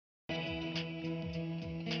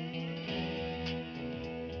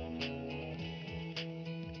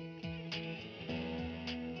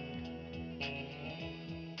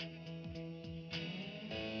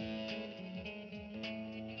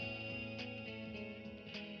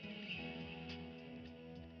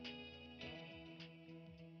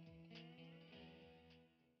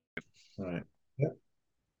All right. Yeah.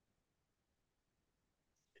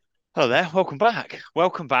 Hello there, welcome back.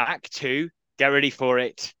 Welcome back to Get Ready for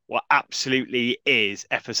It. What absolutely is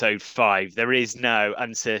episode 5. There is no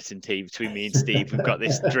uncertainty between me and Steve. We've got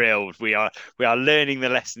this drilled. We are learning the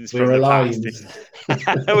lessons We're from the past.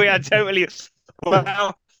 aligned. We are totally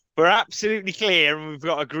well, we're absolutely clear and we've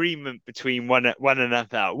got agreement between one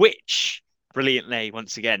another, which brilliantly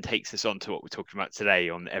once again takes us on to what we're talking about today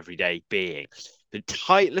on everyday being. The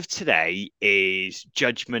title of today is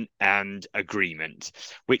Judgment and Agreement,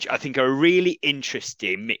 which I think are a really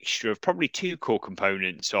interesting mixture of probably two core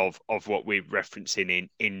components of what we're referencing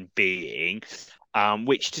in being.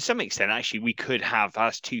 Which to some extent actually we could have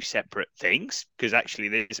as two separate things, because actually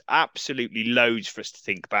there's absolutely loads for us to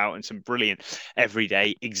think about and some brilliant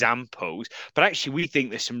everyday examples. But actually we think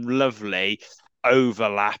there's some lovely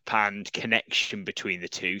overlap and connection between the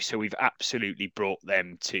two, so we've absolutely brought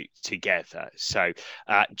them together. So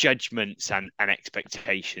judgments and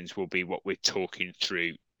expectations will be what we're talking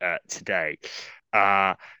through today.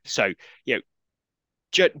 uh so you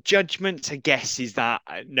know, judgment, I guess, is that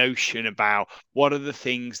notion about what are the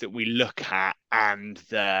things that we look at and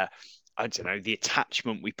I don't know, the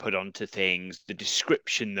attachment we put onto things, the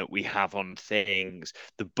description that we have on things,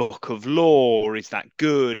 the book of law. Is that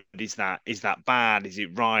good? Is that bad? Is it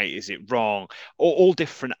right? Is it wrong? All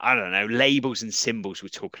different, I don't know, labels and symbols we're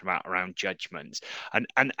talking about around judgments.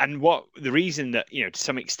 And what the reason that, to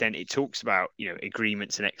some extent it talks about,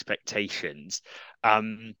 agreements and expectations,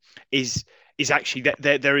 um, is actually that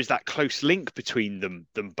there is that close link between them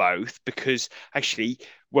both, because actually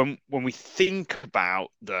when we think about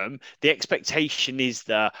them, the expectation is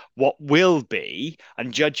the what will be,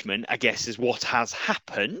 and judgment, I guess, is what has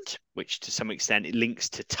happened, which to some extent it links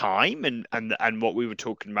to time and what we were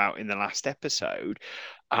talking about in the last episode.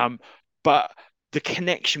 But the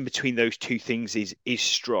connection between those two things is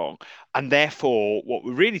strong, and therefore what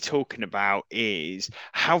we're really talking about is,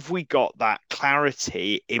 have we got that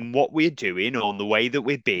clarity in what we're doing, or the way that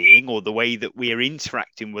we're being, or the way that we're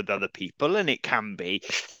interacting with other people? And it can be,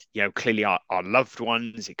 clearly our loved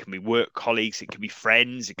ones, it can be work colleagues, it can be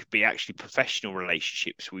friends, it could be actually professional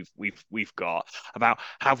relationships we've got. About,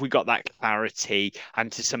 have we got that clarity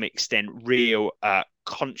and to some extent real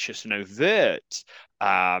conscious and overt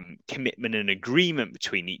commitment and agreement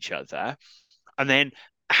between each other? And then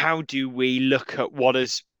how do we look at what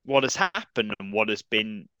has happened and what has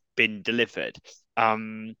been delivered?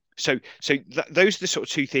 So those are the sort of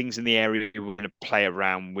two things in the area we're going to play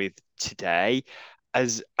around with today.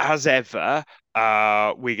 As ever,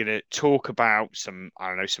 we're going to talk about some, I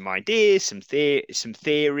don't know, some ideas, some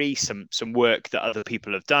theory, some work that other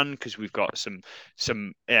people have done, because we've got some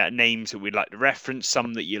names that we'd like to reference,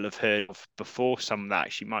 some that you'll have heard of before, some that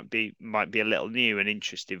actually might be a little new and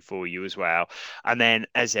interesting for you as well. And then,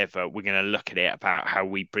 as ever, we're going to look at it about how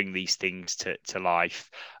we bring these things to life,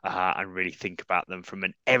 and really think about them from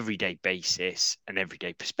an everyday basis, an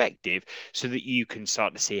everyday perspective, so that you can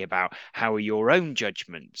start to see about how are your own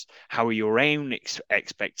judgments, how are your own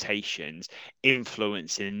expectations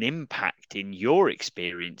influencing and impacting your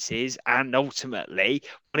experiences, and ultimately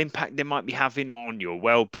what impact they might be having on your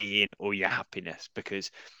well-being or your happiness.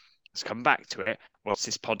 Because let's come back to it. What's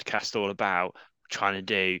this podcast all about? Trying to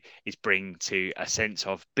do is bring to a sense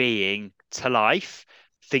of being to life,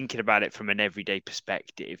 thinking about it from an everyday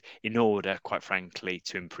perspective, in order, quite frankly,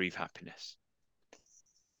 to improve happiness.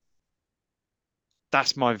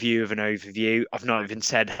 That's my view of an overview. I've not even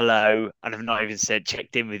said hello, and I've not even said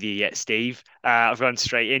checked in with you yet, Steve. I've gone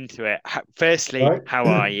straight into it. Firstly, Right. how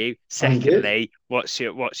are you? I'm good. Secondly, what's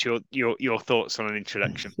your thoughts on an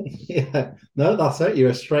introduction? Yeah. No, that's it. You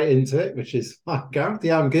were straight into it, which is fine, Gareth.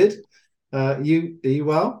 Yeah, I'm good. You are you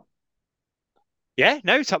well? Yeah,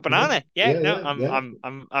 no, top Yeah. banana. Yeah, Yeah, no, yeah, I'm yeah. I'm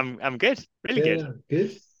I'm I'm I'm good. Really good. Yeah,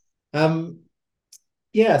 good. Um,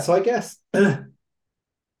 yeah, so I guess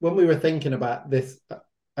when we were thinking about this,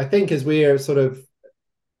 I think as we are sort of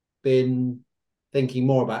been thinking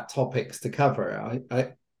more about topics to cover,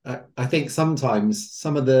 I think sometimes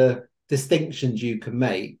some of the distinctions you can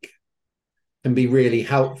make can be really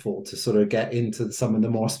helpful to sort of get into some of the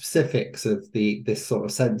more specifics of the this sort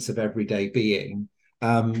of sense of everyday being.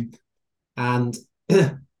 And I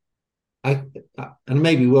and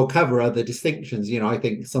maybe we'll cover other distinctions. I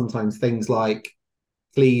think sometimes things like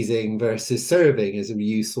pleasing versus serving is a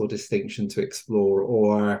useful distinction to explore,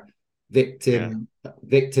 or Yeah.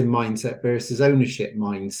 victim mindset versus ownership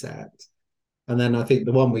mindset. And then I think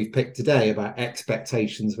the one we've picked today about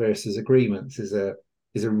expectations versus agreements is a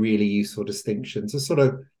really useful distinction to sort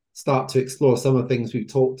of start to explore some of the things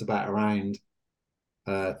we've talked about around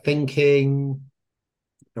thinking,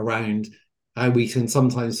 around how we can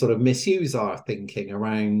sometimes sort of misuse our thinking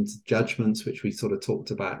around judgments, which we sort of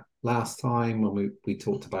talked about last time when we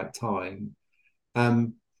talked about time.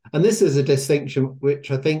 Um, and this is a distinction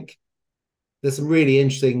which I think there's some really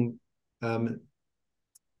interesting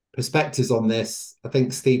perspectives on this. I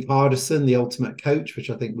think Steve Hardison, The Ultimate Coach, which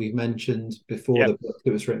I think we've mentioned before, Yep. the book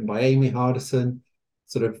that was written by Amy Hardison,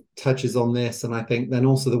 sort of touches on this. And I think then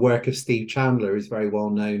also the work of Steve Chandler is very well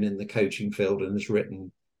known in the coaching field and has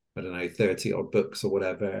written, I don't know, 30 odd books or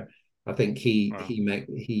whatever. I think Wow.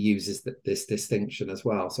 he uses this distinction as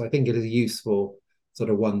well. So I think it is a useful sort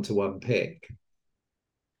of one-to-one pick.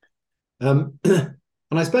 And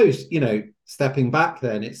I suppose, stepping back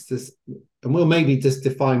then, it's this, and we'll maybe just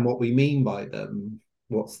define what we mean by them.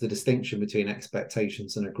 What's the distinction between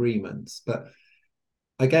expectations and agreements? But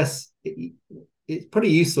I guess it's pretty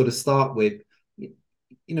useful to start with,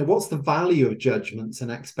 what's the value of judgments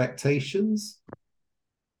and expectations?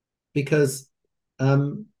 Because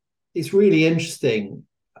it's really interesting.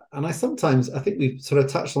 And I think we've sort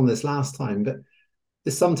of touched on this last time, but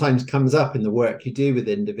this sometimes comes up in the work you do with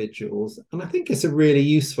individuals. And I think it's a really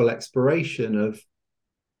useful exploration of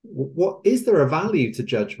what is there a value to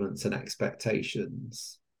judgments and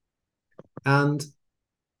expectations? And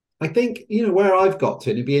I think, where I've got to,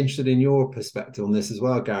 and I'd be interested in your perspective on this as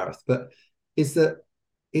well, Gareth, but is that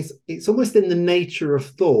it's almost in the nature of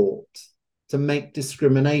thought to make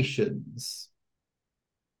discriminations.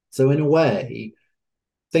 So in a way,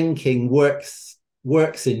 thinking works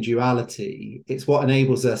in duality. It's what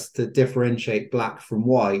enables us to differentiate black from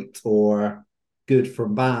white, or good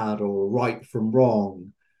from bad, or right from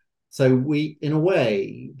wrong. So in a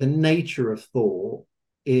way, the nature of thought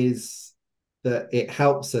is that it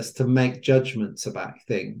helps us to make judgments about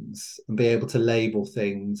things and be able to label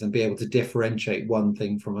things and be able to differentiate one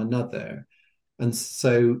thing from another. And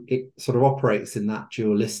so it sort of operates in that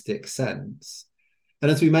dualistic sense.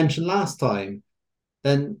 And as we mentioned last time,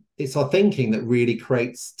 then it's our thinking that really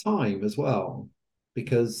creates time as well,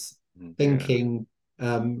 because Yeah. thinking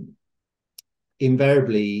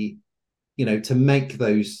invariably, to make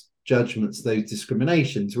those judgments, those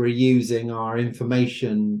discriminations, we're using our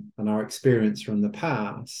information and our experience from the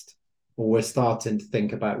past, or we're starting to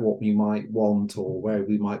think about what we might want or where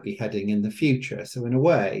we might be heading in the future. So in a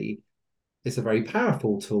way, it's a very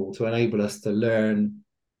powerful tool to enable us to learn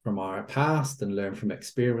from our past and learn from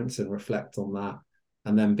experience and reflect on that,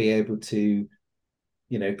 and then be able to,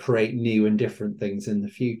 create new and different things in the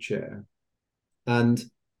future. And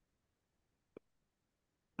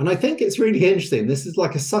I think it's really interesting. This is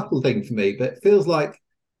like a subtle thing for me, but it feels like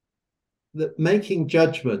that making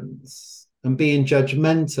judgments and being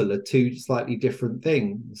judgmental are two slightly different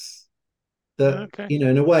things. That, Okay.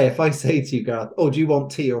 in a way, if I say to you, Gareth, oh, do you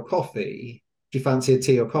want tea or coffee? Do you fancy a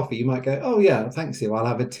tea or coffee? You might go, oh, yeah, thanks, you. I'll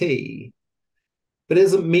have a tea. But it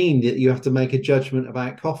doesn't mean that you have to make a judgment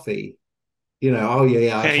about coffee. Oh,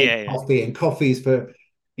 yeah, I Yeah, hate yeah. coffee, and coffee's for,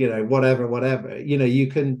 whatever. You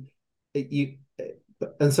can, you,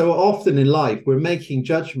 and so often in life, we're making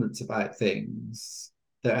judgments about things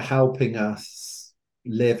that are helping us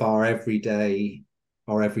live our everyday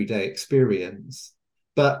experience.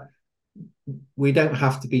 But we don't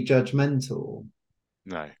have to be judgmental.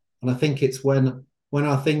 No. And I think it's when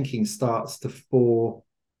our thinking starts to fall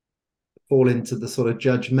into the sort of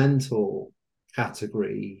judgmental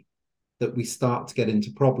category that we start to get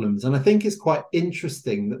into problems. And I think it's quite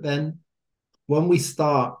interesting that then when we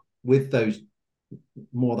start with those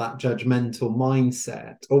more that judgmental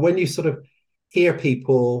mindset, or when you sort of hear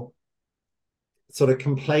people sort of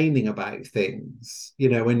complaining about things,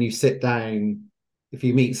 when you sit down, if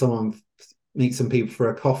you meet some people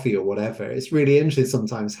for a coffee or whatever, it's really interesting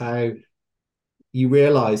sometimes how you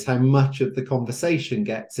realize how much of the conversation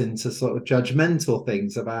gets into sort of judgmental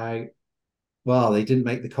things about, well, they didn't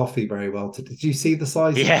make the coffee very well. Did you see the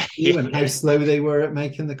size of Yeah, you and how yeah. slow they were at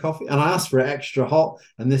making the coffee? And I asked for it extra hot,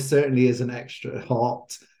 and this certainly isn't extra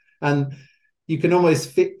hot. And you can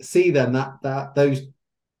almost see then that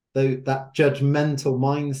judgmental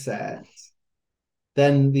mindset.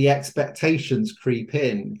 Then the expectations creep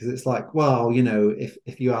in, because it's like, well,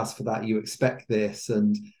 if you ask for that, you expect this,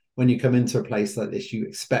 and when you come into a place like this, you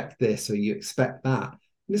expect this or you expect that.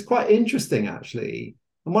 And it's quite interesting actually.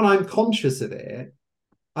 And when I'm conscious of it,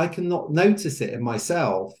 I can not notice it in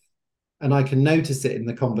myself, and I can notice it in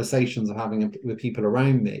the conversations I'm having with people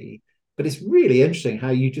around me. But it's really interesting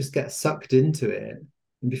how you just get sucked into it.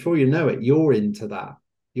 And before you know it, you're into that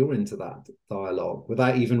dialogue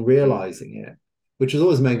without even realizing it, which has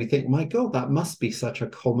always made me think, my God, that must be such a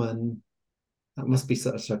common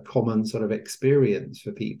sort of experience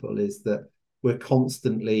for people, is that we're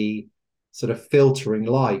constantly sort of filtering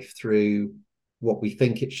life through what we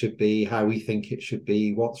think it should be, how we think it should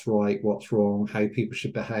be, what's right, what's wrong, how people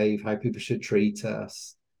should behave, how people should treat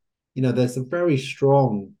us. There's a very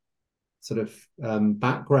strong sort of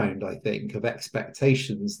background, I think, of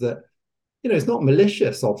expectations that, it's not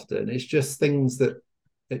malicious often. It's just things that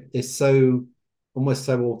is so almost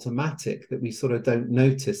so automatic that we sort of don't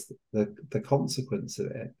notice the consequence of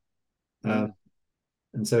it. Mm.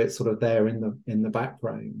 And so it's sort of there in the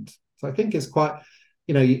background. So I think it's quite,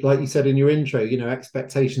 like you said in your intro,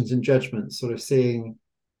 expectations and judgments, sort of seeing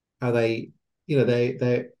how they,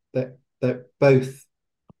 they're both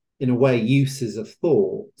in a way uses of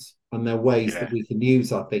thought, and they're ways that Yeah. we can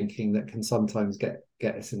use our thinking that can sometimes get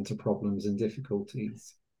us into problems and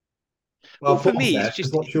difficulties. Well, Well, I'll for pause me, there it's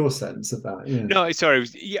because just what's your sense of that? Yeah. no, sorry.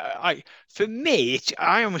 Yeah, for me,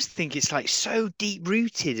 I almost think it's like so deep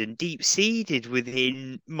rooted and deep seated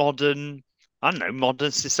within modern, I don't know,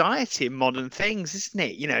 modern society and modern things, isn't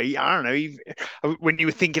it? I don't know. When you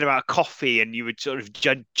were thinking about coffee and you were sort of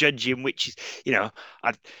judging which is,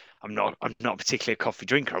 I, I'm not particularly a coffee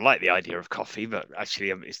drinker. I like the idea of coffee, but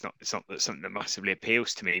actually, it's not something that massively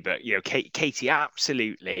appeals to me. But Katie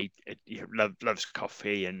absolutely loves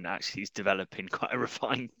coffee and actually is developing quite a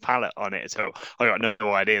refined palate on it. So I got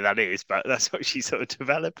no idea that is, but that's what she's sort of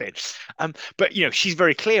developing. But she's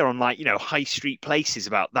very clear on like high street places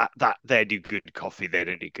about that they do good coffee, they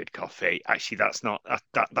don't do good coffee. Actually, that's not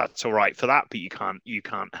that's all right for that, but you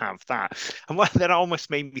can't have that. And what that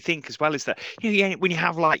almost made me think as well is that when you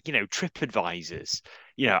have like trip advisors,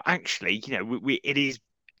 actually it is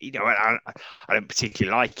I don't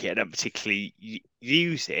particularly like it. I don't particularly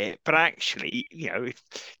use it, but actually,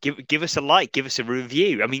 give us a like, give us a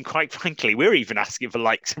review. I mean, quite frankly, we're even asking for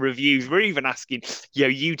likes and reviews. We're even asking,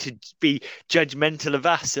 you to be judgmental of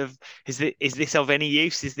us. Of is this of any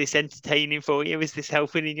use? Is this entertaining for you? Is this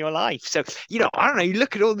helping in your life? So, I don't know. You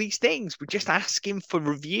look at all these things. We're just asking for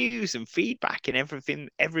reviews and feedback in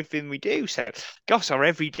everything we do. So, gosh, our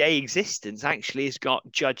everyday existence actually has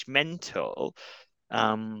got judgmental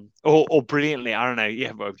or brilliantly, I don't know.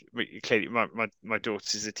 Yeah, well, clearly, my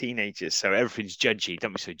daughter's a teenager, so everything's judgy.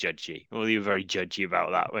 Don't be so judgy. Well, you were very judgy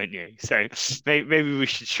about that, weren't you? So maybe we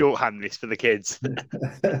should shorthand this for the kids.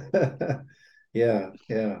 Yeah,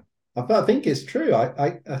 yeah. I think it's true.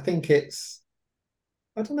 I think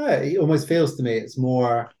I don't know. It almost feels to me it's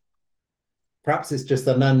more, perhaps it's just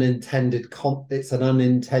it's an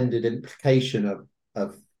unintended implication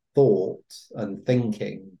of thought and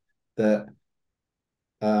thinking that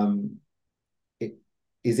um, it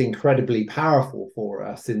is incredibly powerful for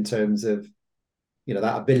us in terms of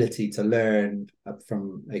that ability to learn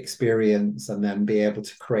from experience and then be able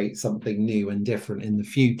to create something new and different in the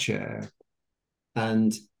future,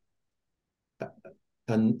 and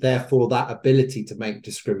therefore that ability to make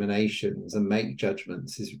discriminations and make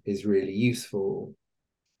judgments is really useful.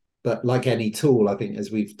 But like any tool, I think,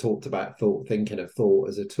 as we've talked about thinking of thought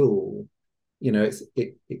as a tool,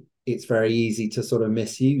 it's very easy to sort of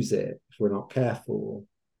misuse it if we're not careful.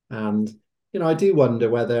 And I do wonder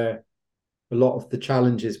whether a lot of the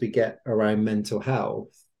challenges we get around mental health,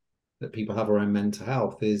 that people have around mental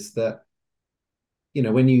health, is that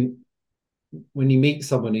when you meet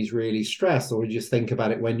someone who's really stressed, or you just think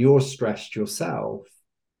about it when you're stressed yourself,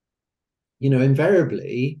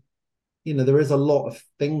 invariably, there is a lot of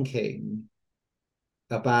thinking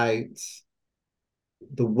about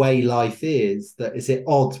the way life is at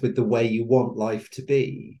odds with the way you want life to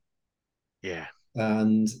be. Yeah.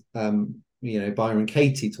 And Byron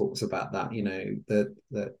Katie talks about that,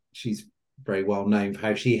 that she's very well known for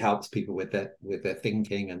how she helps people with their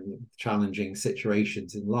thinking and challenging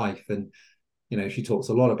situations in life. And she talks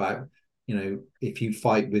a lot about, if you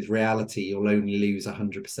fight with reality, you'll only lose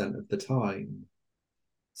 100% of the time.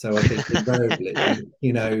 So I think invariably,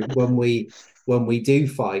 when we do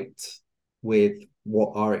fight with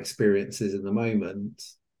what our experience is in the moment,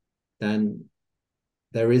 then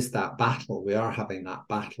there is that battle. We are having that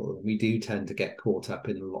battle. We do tend to get caught up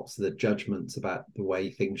in lots of the judgments about the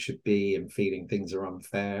way things should be and feeling things are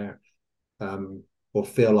unfair, or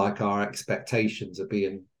feel like our expectations are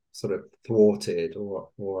being sort of thwarted or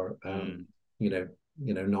Mm,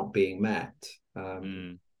 not being met.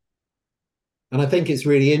 mm, And I think it's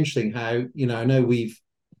really interesting how, I know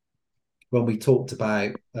when we talked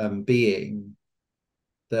about being,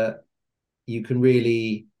 that you can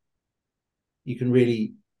really you can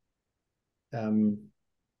really um,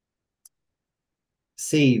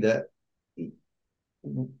 see that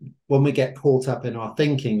when we get caught up in our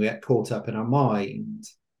thinking, we get caught up in our mind,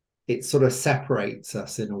 it sort of separates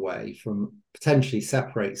us in a way, from potentially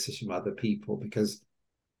separates us from other people, because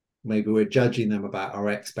maybe we're judging them about our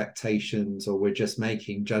expectations, or we're just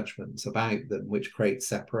making judgments about them, which creates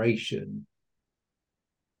separation.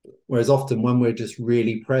 Whereas often when we're just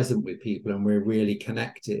really present with people and we're really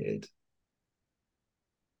connected,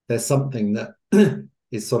 there's something that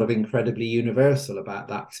is sort of incredibly universal about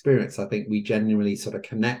that experience. I think we genuinely sort of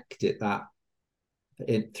connect it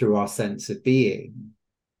through our sense of being,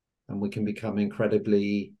 and we can become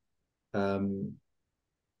incredibly become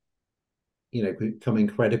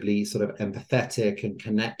incredibly sort of empathetic and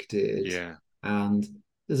connected. Yeah. And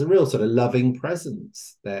there's a real sort of loving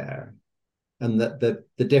presence there. And that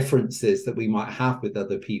the differences that we might have with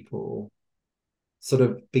other people sort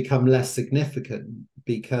of become less significant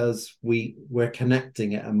because we're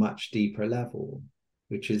connecting at a much deeper level,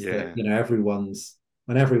 which is that, Yeah.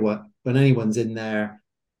 when anyone's in there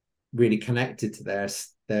really connected to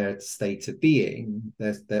their state of being,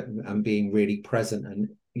 and being really present, and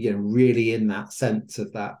really in that sense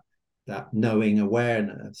of that knowing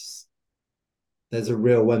awareness. There's a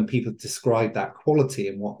real, when people describe that quality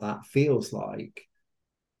and what that feels like,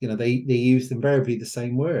 they use invariably the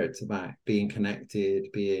same words about being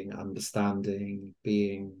connected, being understanding,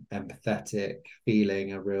 being empathetic,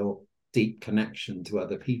 feeling a real deep connection to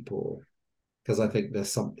other people. Because I think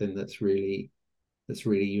there's something that's really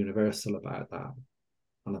universal about that.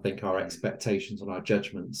 And I think our Mm. expectations and our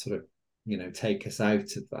judgments sort of, take us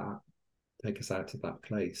out of that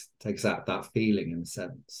place, take us out of that feeling in a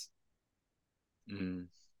sense. Mm.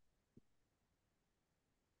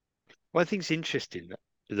 Well, I think it's interesting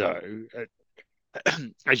though.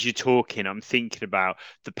 As you're talking, I'm thinking about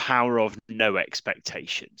the power of no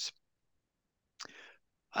expectations.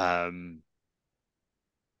 Um,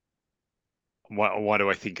 why do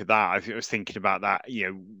I think of that? I was thinking about that,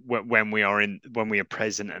 when we are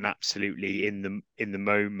present and absolutely in the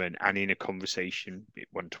moment and in a conversation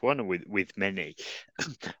one to one or with many.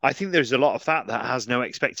 I think there's a lot of that has no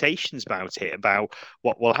expectations about it, about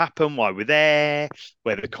what will happen, why we're there,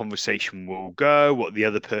 where the conversation will go, what the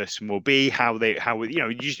other person will be,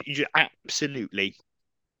 you just absolutely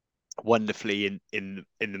wonderfully in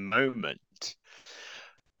the moment.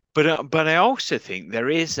 But I also think there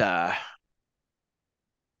is a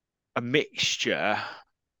mixture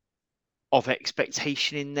of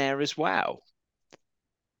expectation in there as well.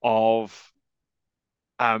 Of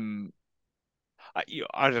I don't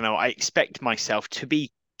know. I expect myself to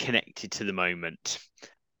be connected to the moment.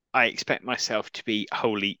 I expect myself to be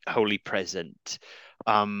wholly present.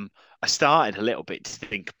 Um, I started a little bit to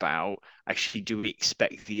think about, actually, do we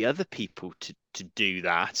expect the other people to do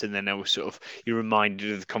that? And then I was sort of, you're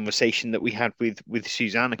reminded of the conversation that we had with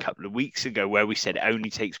Suzanne a couple of weeks ago, where we said it only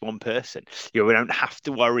takes one person. We don't have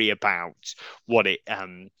to worry about what it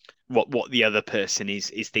what the other person is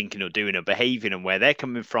thinking or doing or behaving, and where they're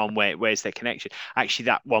coming from, where's their connection. Actually,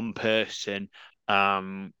 that one person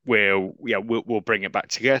we'll bring it back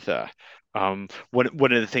together. One of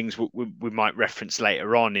the things we might reference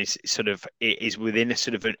later on is sort of is within a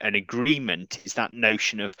sort of an agreement, is that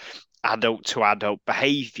notion of adult to adult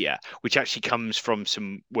behavior, which actually comes from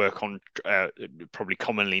some work on probably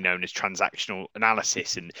commonly known as transactional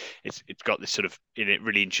analysis, and it's got this sort of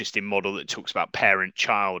really interesting model that talks about parent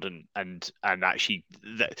child and actually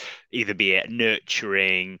either be it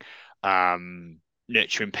nurturing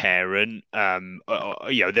parent.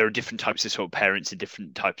 There are different types of sort of parents and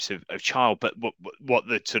different types of child, but what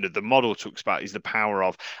the sort of the model talks about is the power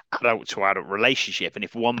of adult to adult relationship. And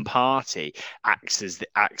if one party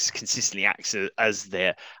consistently acts as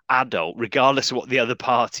the adult, regardless of what the other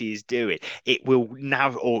party is doing, it will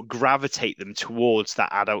now or gravitate them towards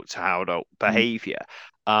that adult to adult Mm. behavior.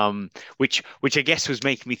 Which I guess was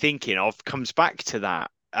making me thinking of, comes back to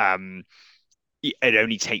that. It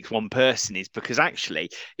only takes one person, is because actually,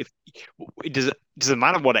 if it doesn't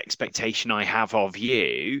matter what expectation I have of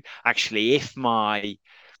you, actually, if my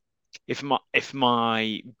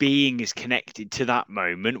being is connected to that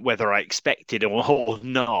moment, whether I expect it or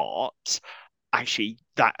not, actually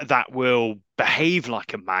that will behave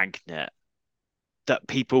like a magnet, that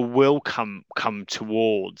people will come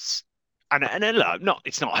towards. And look,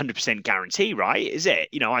 it's not 100% guarantee, right? Is it?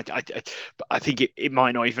 I think it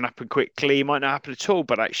might not even happen quickly, it might not happen at all.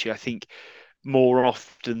 But actually, I think more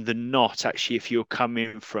often than not, actually, if you're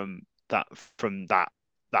coming from that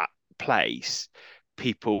place,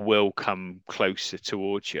 people will come closer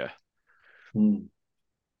towards you. Mm.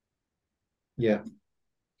 Yeah.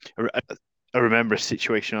 I, I remember a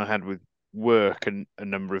situation I had with work a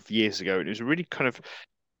number of years ago, and it was a really kind of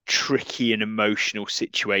tricky and emotional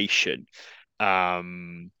situation.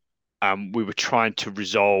 Um, we were trying to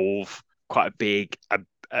resolve quite a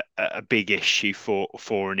a big issue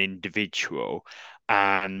for an individual,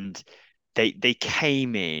 and they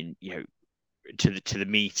came in, to the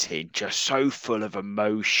meeting just so full of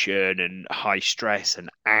emotion and high stress and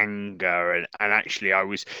anger, and actually I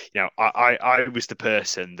was, I was the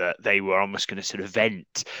person that they were almost going to sort of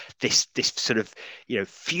vent this sort of,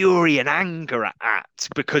 fury and anger at,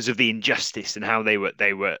 because of the injustice and how they were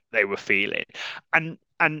feeling. And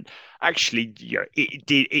actually,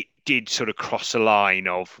 it did sort of cross a line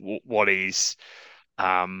of what is,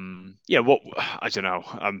 what, I don't know.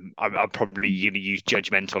 I'm probably going to use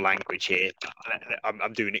judgmental language here.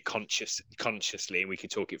 I'm doing it consciously, and we can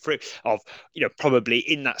talk it through. Of, probably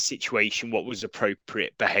in that situation, what was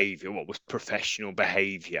appropriate behaviour, what was professional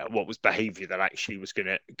behaviour, what was behaviour that actually was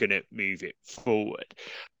gonna move it forward.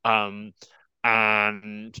 Um,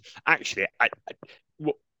 and actually,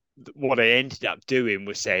 what what I ended up doing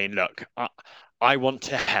was saying, look, I want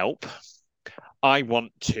to help. I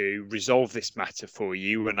want to resolve this matter for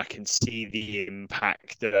you, and I can see the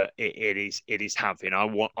impact that it is having. I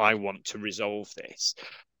want to resolve this,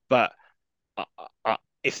 but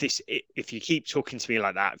if you keep talking to me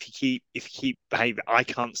like that, if you keep behaving, I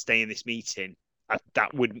can't stay in this meeting.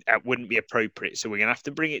 That wouldn't be appropriate. So we're gonna have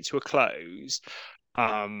to bring it to a close,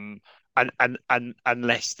 and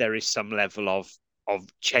unless there is some level of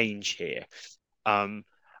change here. Um,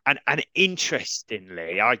 and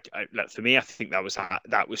interestingly, look, for me, I think that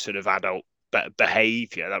was sort of adult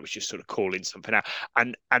behavior. That was just sort of calling something out,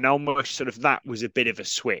 and almost sort of that was a bit of a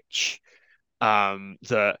switch.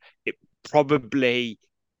 That it probably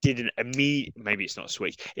didn't immediately. Maybe it's not a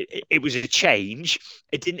switch. It was a change.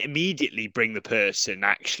 It didn't immediately bring the person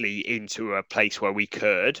actually into a place where we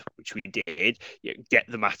could, which we did, get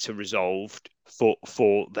the matter resolved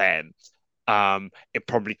for them. It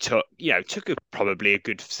probably probably a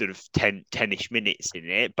good sort of 10-ish minutes in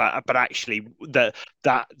it, but actually that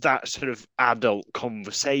sort of adult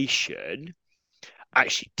conversation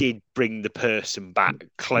actually did bring the person back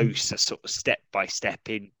closer, sort of step by step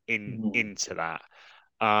into that.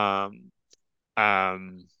 Um,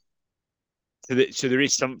 um, so there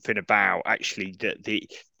is something about actually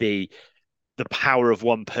the power of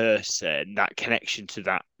one person, that connection to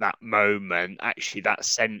that moment, actually that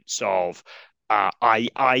sense of,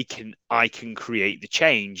 I can create the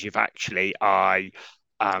change if actually I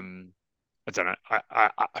don't know,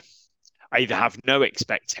 I either have no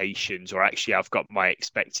expectations, or actually I've got my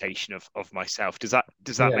expectation of myself. Does that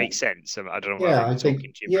Yeah. make sense? I don't know whether Yeah, I'm I think,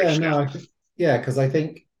 talking yeah, gibberish now. no, I think, yeah, because I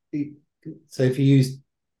think, so if you use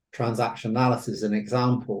transaction analysis as an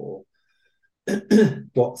example,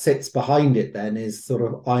 what sits behind it then is sort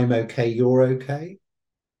of I'm okay, you're okay.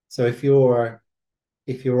 So if you're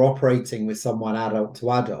operating with someone adult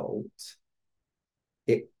to adult,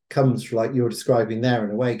 it comes like you're describing there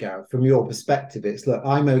in a way, Gareth. From your perspective, it's look,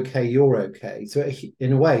 I'm okay, you're okay. So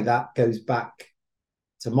in a way, that goes back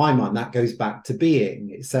to my mind. That goes back to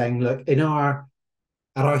being. It's saying, look, at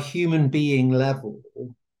our human being level,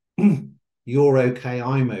 you're okay,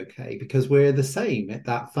 I'm okay, because we're the same at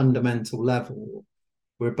that fundamental level.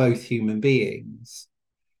 We're both human beings.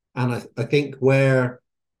 And I think where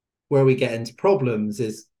we get into problems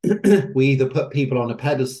is we either put people on a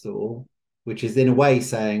pedestal, which is in a way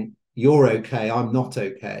saying, you're okay, I'm not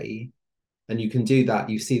okay. And you can do that.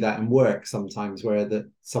 You see that in work sometimes where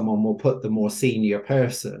someone will put the more senior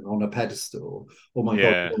person on a pedestal. Oh my God,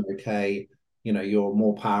 Yeah, you're okay. You're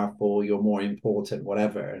more powerful, you're more important,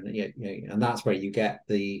 whatever. And that's where you get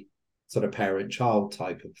the sort of parent-child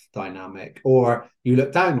type of dynamic. Or you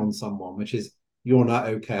look down on someone, which is you're not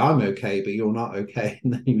okay, I'm okay, but you're not okay.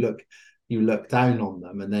 And then you look down on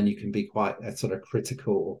them, and then you can be quite a sort of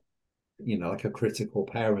critical, like a critical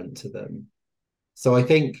parent to them. So I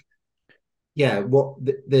think, yeah, what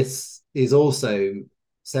this is also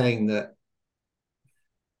saying that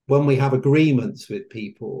when we have agreements with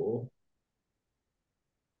people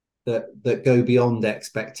that go beyond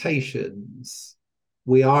expectations,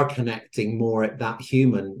 we are connecting more at the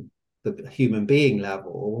human being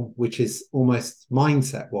level, which is almost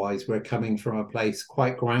mindset wise, we're coming from a place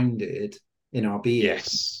quite grounded in our being,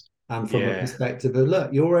 yes, and from a yeah, perspective of,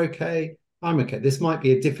 look, you're okay, I'm okay. This might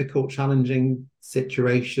be a difficult, challenging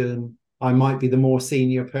situation. I might be the more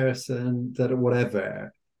senior person, that or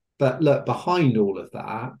whatever. But look, behind all of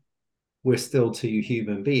that, we're still two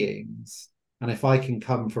human beings. And if I can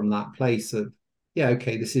come from that place of, yeah,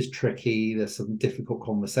 okay, this is tricky, there's some difficult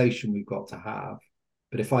conversation we've got to have.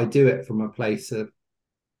 But if I do it from a place of,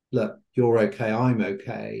 look, you're okay, I'm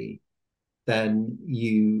okay, then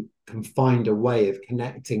you can find a way of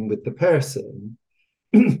connecting with the person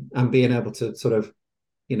and being able to sort of,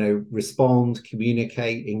 respond,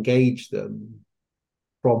 communicate, engage them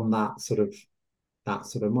from that sort of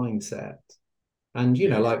mindset. And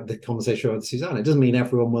Yeah. like the conversation with Suzanne, it doesn't mean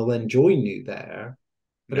everyone will then join you there,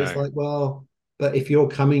 but it's No. like, well, but if you're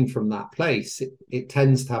coming from that place, it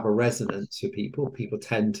tends to have a resonance for people. People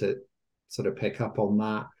tend to sort of pick up on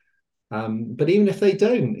that. But even if they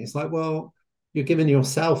don't, it's like, well, you're giving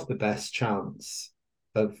yourself the best chance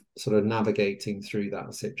of sort of navigating through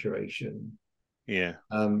that situation. Yeah.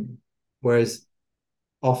 Um, Whereas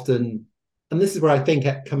often, and this is where I think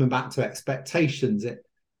coming back to expectations, it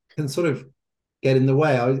can sort of get in the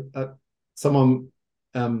way. Someone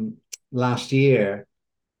last year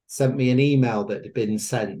sent me an email that had been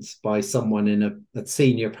sent by someone a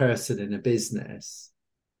senior person in a business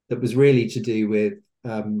that was really to do with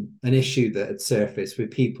an issue that had surfaced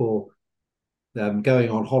with people going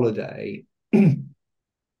on holiday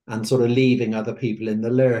and sort of leaving other people in the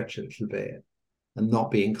lurch a little bit and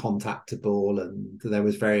not being contactable, and there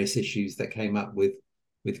was various issues that came up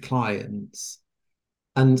with clients.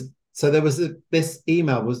 And so this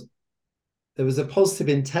email was, there was a positive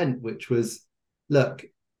intent, which was, look,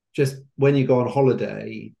 just when you go on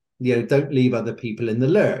holiday, don't leave other people in the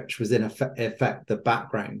lurch, was in effect the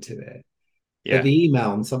background to it. But Yeah. the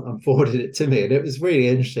email, and someone forwarded it to me, and it was really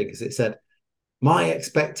interesting because it said, my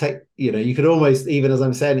expectation, you could almost, even as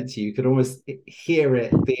I'm saying it to you, you could almost hear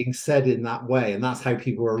it being said in that way. And that's how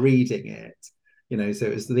people were reading it. So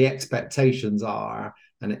it was, the expectations are,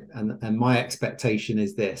 and my expectation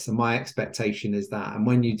is this, and my expectation is that. And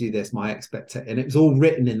when you do this, my expectation, and it was all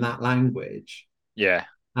written in that language. Yeah.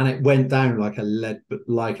 And it went down like a lead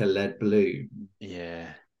balloon. Yeah.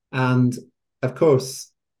 And of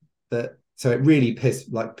course, so it really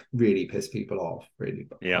pissed people off, really.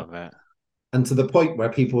 Yeah, I bet. And to the point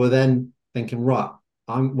where people were then thinking, right,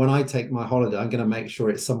 when I take my holiday, I'm going to make sure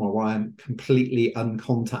it's somewhere where I'm completely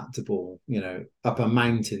uncontactable, up a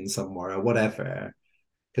mountain somewhere or whatever,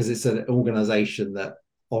 because it's an organization that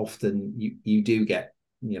often you do get,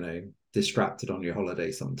 distracted on your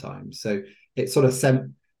holiday sometimes. So it sort of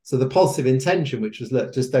sent, so the positive intention, which was,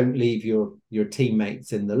 look, just don't leave your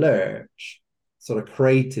teammates in the lurch, sort of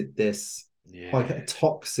created this quite a Yeah.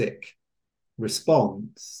 toxic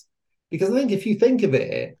response. Because I think if you think of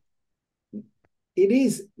it, it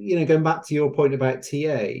is, going back to your point about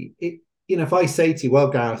TA, if I say to you, well,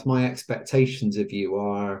 Gareth, my expectations of you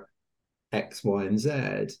are X, Y, and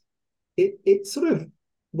Z, it sort of,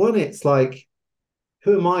 one, it's like,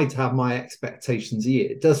 who am I to have my expectations of you?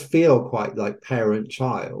 It does feel quite like parent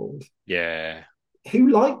child. Yeah. Who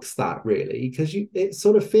likes that really? Because it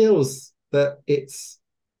sort of feels that it's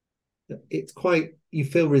quite, you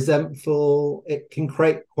feel resentful. It can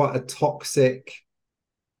create quite a toxic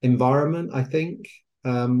environment, I think.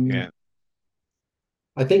 Yeah.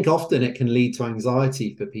 I think often it can lead to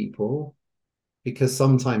anxiety for people, because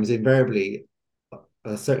sometimes, invariably,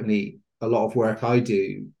 certainly a lot of work I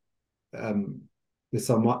do, um, with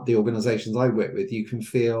the organizations I work with, you can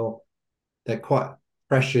feel they're quite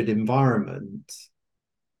pressured environment.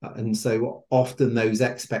 And so often those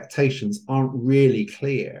expectations aren't really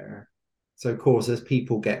clear. So, of course, as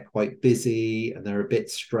people get quite busy and they're a bit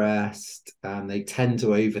stressed and they tend to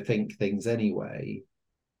overthink things anyway,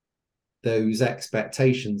 those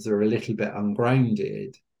expectations are a little bit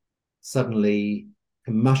ungrounded, suddenly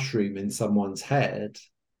can mushroom in someone's head.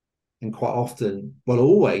 And quite often, well,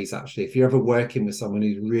 always actually, if you're ever working with someone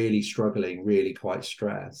who's really struggling, really quite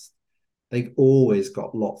stressed, they've always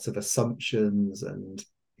got lots of assumptions and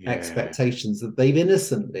Yeah. expectations that they've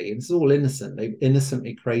innocently, and it's all innocent, they've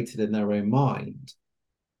innocently created in their own mind.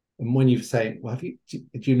 And when you say, well, do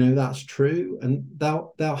you know that's true? And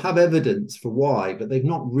they'll have evidence for why, but they've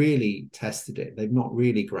not really tested it. They've not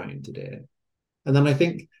really grounded it. And then I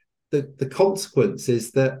think the consequence is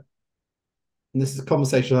that, and this is a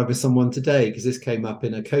conversation I had with someone today, because this came up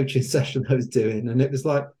in a coaching session I was doing, and it was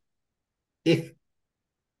like, if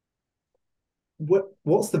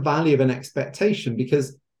what's the value of an expectation?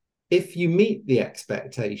 Because if you meet the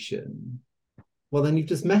expectation, well, then you've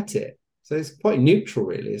just met it. So it's quite neutral,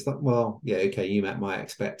 really. It's like, well, yeah, okay, you met my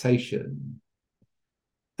expectation.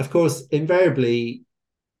 Of course, invariably,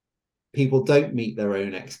 people don't meet their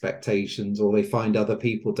own expectations, or they find other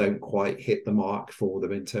people don't quite hit the mark for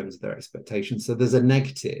them in terms of their expectations. So there's a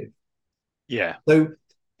negative. Yeah. So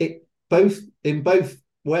it both in both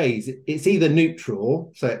ways, it's either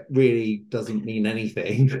neutral, so it really doesn't mean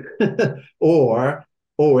anything, or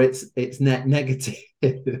it's net negative.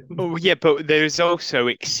 Oh yeah, but there's also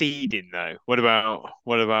exceeding though. What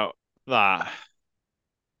about that?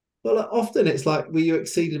 Well, often it's like, well, you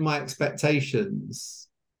exceeded my expectations.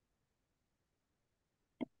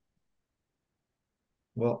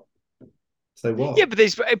 Well, So Yeah,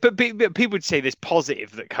 what? but but people would say there's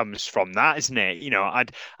positive that comes from that, isn't it? I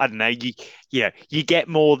don't know. You get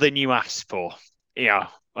more than you ask for. I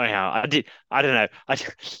don't know. I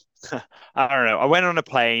don't know. I went on a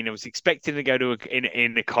plane. I was expecting to go to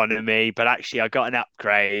in economy, but actually I got an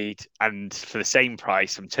upgrade, and for the same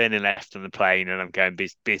price, I'm turning left on the plane and I'm going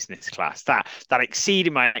business class. That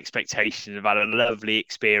exceeded my expectations. I've had a lovely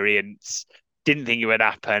experience. Didn't think it would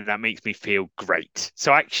happen. That makes me feel great.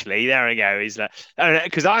 So actually, there we go. Is that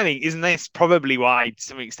because I think isn't this probably why, to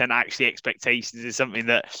some extent, actually expectations is something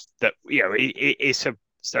that it is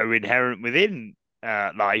so inherent within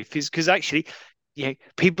life is because actually,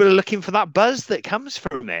 people are looking for that buzz that comes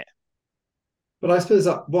from it. But I suppose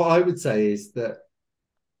what I would say is that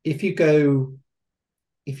if you go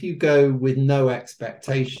if you go with no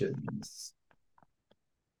expectations,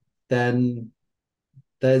 then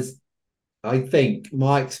there's I think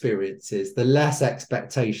my experience is the less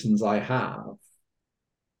expectations I have,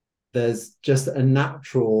 there's just a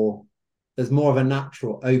natural there's more of a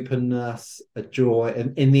natural openness, a joy,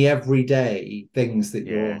 and in the everyday things that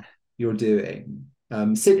Yeah, you're doing.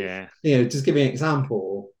 So, yeah, just give me an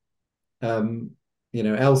example. Um,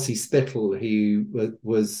 Elsie Spittle, who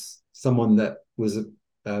was someone that was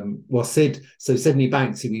Sydney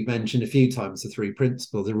Banks, who we've mentioned a few times, the three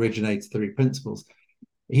principles, originated three principles.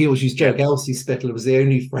 He always used to yeah. joke Elsie Spittle was the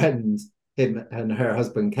only friend, him and her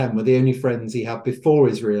husband Ken were the only friends he had before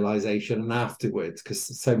his realization and afterwards,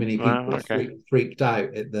 because so many people Well, had okay. freaked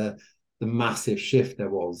out at the massive shift there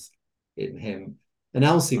was in him. And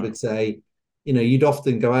Elsie Well, would say, you'd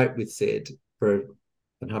often go out with Sid for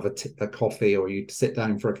and have a coffee, or you'd sit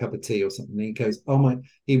down for a cup of tea or something. And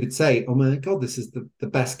he would say, "Oh my God, this is the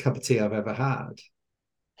best cup of tea I've ever had."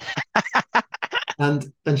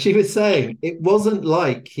 And she was saying it wasn't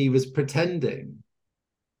like he was pretending.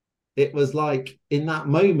 It was like in that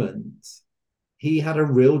moment, he had a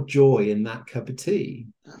real joy in that cup of tea.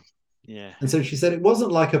 yeah, And so she said it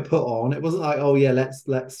wasn't like a put on. It wasn't like, oh yeah,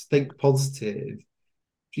 let's think positive.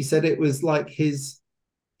 She said it was like his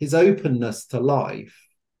openness to life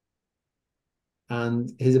and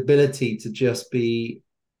his ability to just be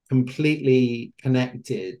completely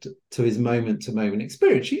connected to his moment to moment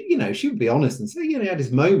experience. She would be honest and say, he had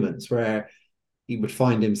his moments where he would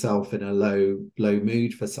find himself in a low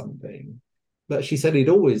mood for something. But she said he'd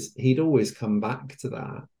always come back to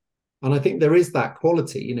that. And I think there is that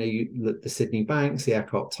quality, the Sydney Banks, the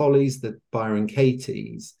Eckhart Tolles, the Byron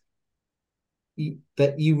Katie's,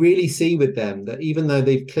 that you really see with them that even though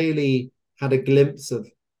they've clearly had a glimpse of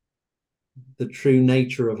the true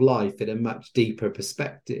nature of life in a much deeper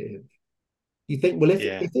perspective, you think, well,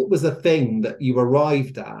 yeah, if it was a thing that you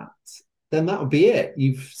arrived at, then that would be it.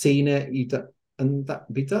 You've seen it, and that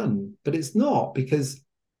would be done. But it's not, because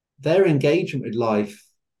their engagement with life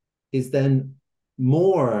is then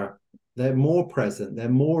more. They're more present. They're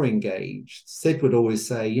more engaged. Sid would always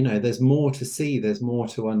say, there's more to see. There's more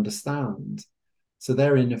to understand. So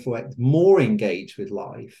they're in effect more engaged with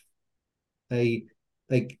life. They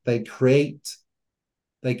they create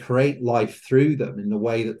life through them in the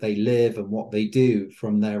way that they live and what they do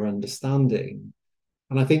from their understanding.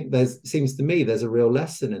 And I think seems to me there's a real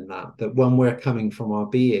lesson in that when we're coming from our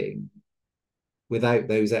being without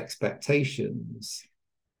those expectations,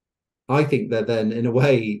 I think that then in a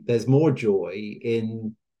way there's more joy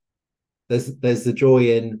in there's the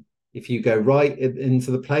joy in if you go right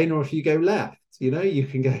into the plane or if you go left, you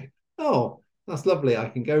can go, oh, that's lovely. I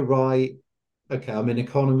can go right. Okay, I'm in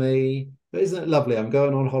economy, but isn't it lovely? I'm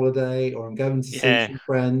going on holiday or I'm going to see yeah, some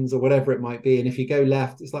friends or whatever it might be. And if you go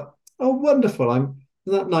left, it's like, oh, wonderful. Isn't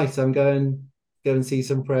that nice? I'm going go and see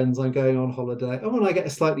some friends. I'm going on holiday. Oh, and I get a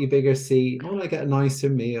slightly bigger seat. Oh, and I get a nicer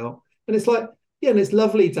meal. And it's like, yeah, and it's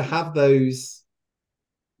lovely to have those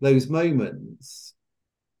moments,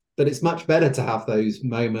 but it's much better to have those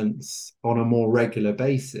moments on a more regular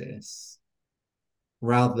basis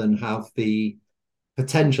rather than have the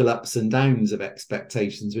potential ups and downs of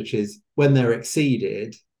expectations, which is when they're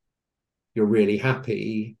exceeded, you're really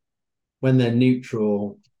happy. When they're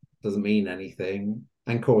neutral, doesn't mean anything.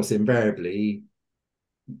 And of course, invariably,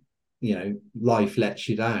 life lets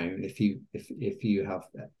you down if you have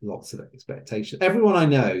lots of expectations. I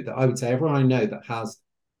would say everyone I know that has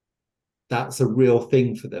that's a real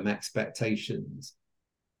thing for them, expectations,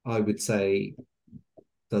 I would say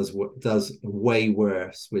does way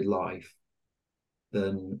worse with life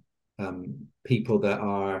than people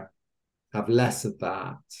that have less of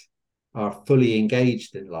that, are fully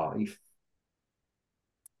engaged in life.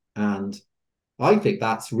 And I think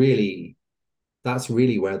that's really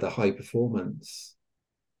where the high performance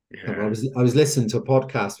Yeah. I was listening to a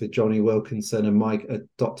podcast with Johnny Wilkinson and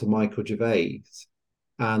Dr. Michael Gervais,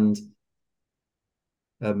 and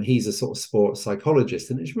he's a sort of sports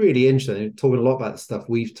psychologist, and it's really interesting. Talking a lot about the stuff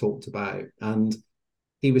we've talked about, and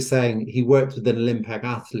he was saying he worked with an Olympic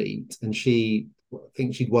athlete, and I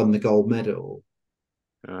think she'd won the gold medal.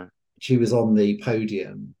 Uh, She was on the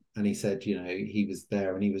podium, and he said, he was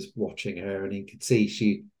there and he was watching her, and he could see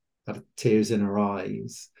she had tears in her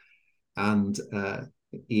eyes. And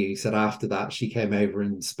he said after that she came over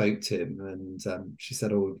and spoke to him, and she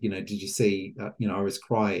said, "Oh, did you see? I was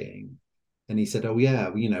crying." And he said, "Oh yeah,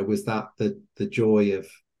 was that the joy of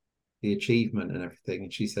the achievement and everything?"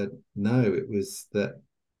 And she said, "No, it was that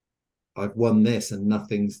I've won this and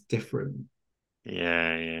nothing's different."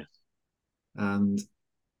 yeah, yeah, And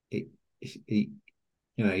it, he,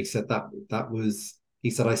 he said that was. He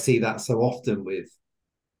said, "I see that so often with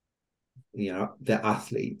the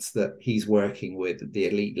athletes that he's working with at the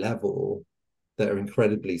elite level that are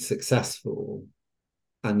incredibly successful,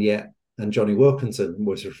 and yet." And Johnny Wilkinson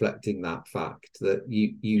was reflecting that fact that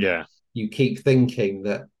yeah, you keep thinking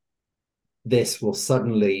that this will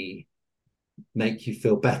suddenly make you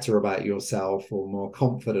feel better about yourself or more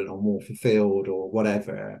confident or more fulfilled or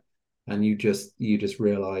whatever, and you just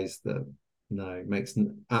realize that no, it makes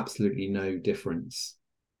absolutely no difference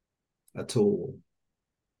at all.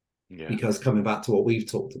 yeah, Because coming back to what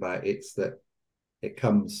we've talked about, it's that it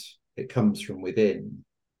comes from within.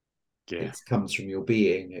 yeah, It comes from your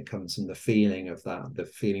being. It comes from the feeling of that, the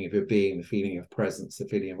feeling of your being, the feeling of presence, the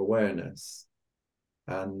feeling of awareness.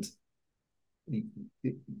 And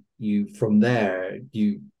you from there,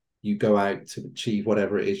 you go out to achieve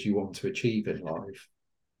whatever it is you want to achieve in life.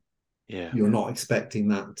 yeah, You're not expecting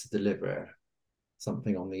that to deliver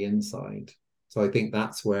something on the inside. So I think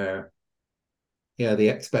that's where, yeah, the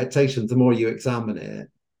expectations, the more you examine it,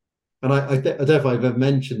 and I don't know if I've ever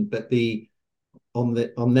mentioned, but the on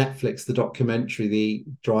Netflix, the documentary, the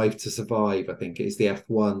Drive to Survive, I think it is the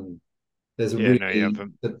F1. There's a yeah. No, you really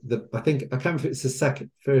haven't. I think I can't remember if it's the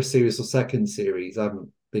first series or second series. I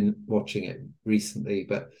haven't been watching it recently,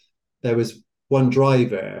 but there was one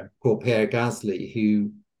driver called Pierre Gasly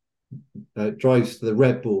who drives for the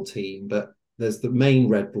Red Bull team, but there's the main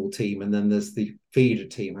Red Bull team and then there's the feeder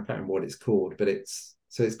team. I can't remember what it's called, but it's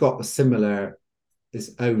got a similar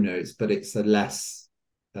its owners, but it's a less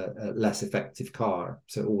effective car,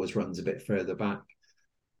 so it always runs a bit further back.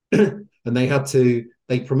 And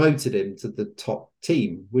they promoted him to the top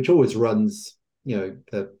team, which always runs.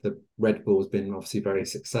 The Red Bull's been obviously very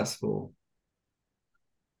successful,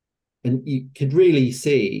 and you could really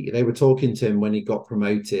see they were talking to him when he got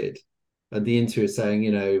promoted, and the interviewer saying,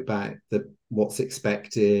 about the what's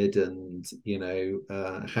expected, and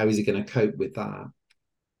how is he going to cope with that.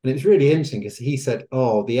 And it was really interesting because he said,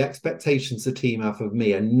 "Oh, the expectations the team have of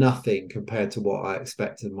me are nothing compared to what I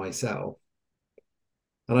expected myself."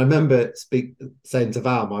 And I remember saying to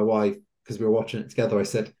Val, my wife, because we were watching it together, I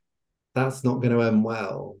said, "That's not going to end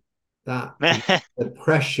well. That the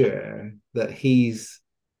pressure that he's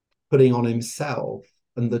putting on himself,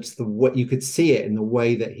 and that's the what you could see it in the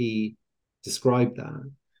way that he described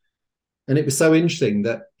that." And it was so interesting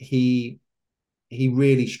that he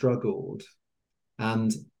really struggled,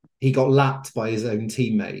 and he got lapped by his own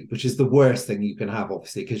teammate, which is the worst thing you can have,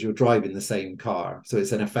 obviously, because you're driving the same car, so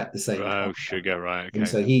it's in effect the same car. Oh, sugar. Right. And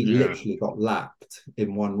Okay. so he Yeah. literally got lapped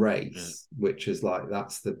in one Yeah. race, which is like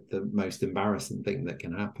that's the most embarrassing thing that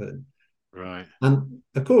can happen. Right. And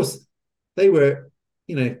of course, they were,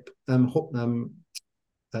 you know,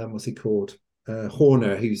 what's he called?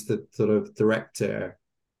 Horner, who's the sort of director,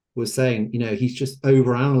 was saying, he's just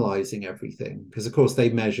over analyzing everything because, of course, they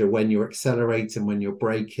measure when you're accelerating, when you're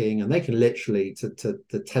braking, and they can literally to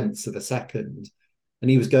the tenths of a second.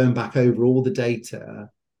 And he was going back over all the data,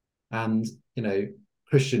 and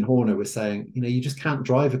Christian Horner was saying, you just can't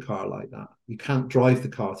drive a car like that. You can't drive the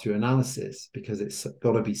car through analysis because it's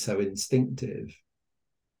got to be so instinctive.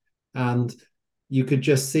 And you could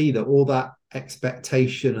just see that all that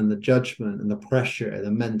expectation and the judgment and the pressure,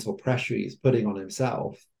 the mental pressure he's putting on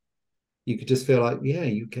himself, you could just feel like, yeah,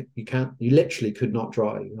 you literally could not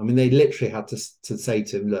drive. I mean, they literally had to say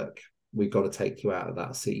to him, "Look, we've got to take you out of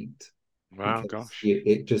that seat Wow. because Gosh.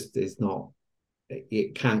 it just is not,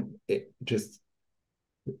 it can't, it just,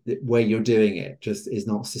 the way you're doing it just is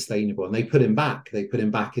not sustainable." And they put him back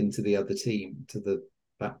into the other team, to the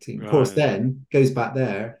back team. Of course, Right. then goes back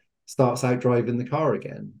there, starts out driving the car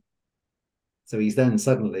again. So he's then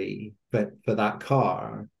suddenly, but for that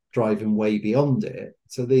car, driving way beyond it.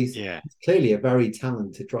 So these Yeah. clearly a very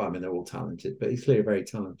talented driver. I mean, they're all talented, but he's clearly a very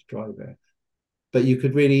talented driver. But you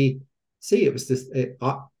could really see, it was just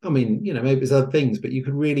I mean, maybe it was other things, but you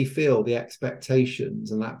could really feel the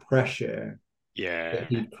expectations and that pressure that Yeah.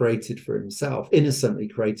 he'd created for himself, innocently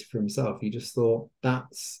created for himself. You just thought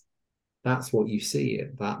that's what you see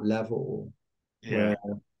at that level. Yeah.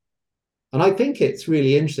 Where And I think it's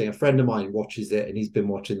really interesting. A friend of mine watches it, and he's been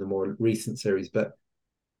watching the more recent series, but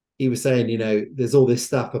he was saying, there's all this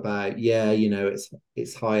stuff about, yeah,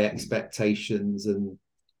 it's high expectations,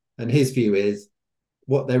 and his view is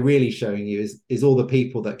what they're really showing you is all the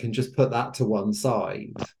people that can just put that to one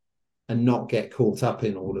side and not get caught up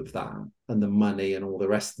in all of that and the money and all the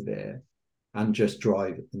rest of it, and just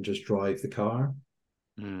drive the car.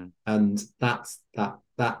 Mm. And that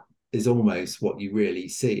is almost what you really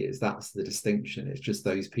see, is that's the distinction. It's just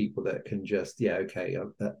those people that can just, yeah, okay,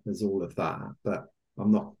 there's all of that, but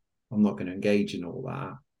i'm not I'm not going to engage in all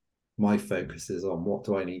that. My focus is on what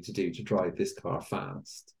do I need to do to drive this car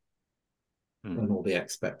fast, Mm. and all the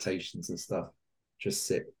expectations and stuff just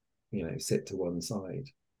sit to one side.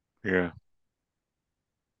 Yeah.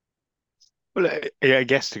 Well, I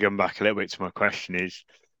guess to come back a little bit to my question is,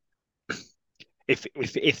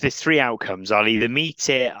 if there's three outcomes, I'll either meet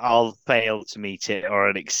it, I'll fail to meet it, or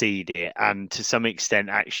I'll exceed it. And to some extent,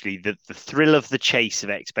 actually, the thrill of the chase of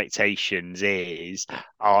expectations is,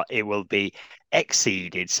 it will be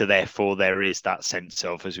exceeded. So therefore, there is that sense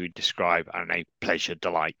of, as we describe, I don't know, pleasure,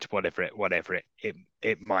 delight, whatever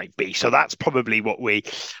it might be. So that's probably what we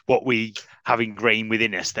have ingrained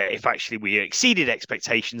within us. That if actually we exceeded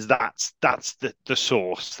expectations, that's the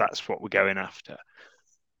source. That's what we're going after.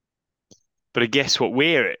 But I guess what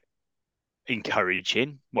we're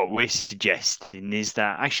encouraging, what we're suggesting is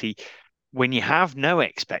that actually, when you have no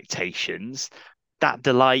expectations, that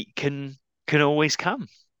delight can always come,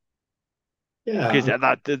 because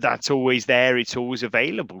Yeah, that's always there. It's always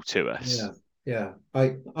available to us. yeah,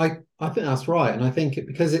 yeah. I think that's right, and I think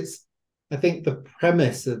I think the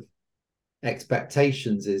premise of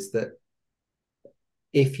expectations is that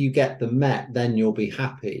if you get them met, then you'll be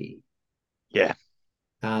happy. Yeah,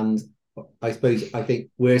 And I think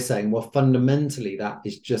we're saying, well, fundamentally, that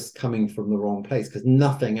is just coming from the wrong place, because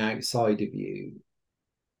nothing outside of you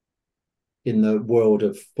in the world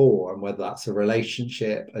of form, whether that's a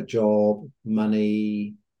relationship, a job,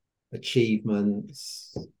 money,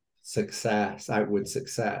 achievements, success, outward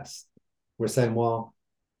success, we're saying, well,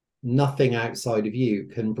 nothing outside of you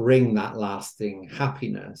can bring that lasting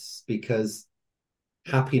happiness, because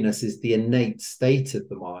happiness is the innate state of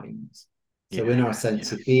the mind. So in our yeah,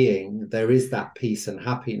 sense yeah, of being, there is that peace and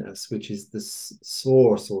happiness, which is the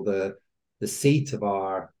source, or the seat of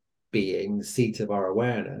our being, the seat of our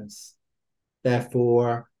awareness.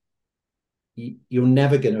 Therefore, you're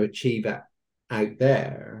never going to achieve it out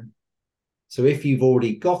there. So if you've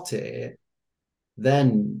already got it,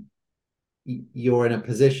 then you're in a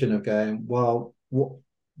position of going, well,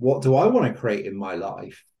 what do I want to create in my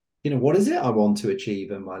life? What is it I want to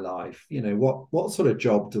achieve in my life? What sort of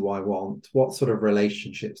job do I want? What sort of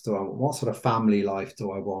relationships do I want? What sort of family life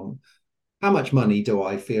do I want? How much money do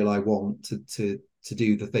I feel I want to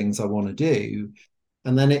do the things I want to do?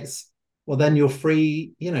 And then then you're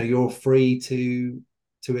free. You're free to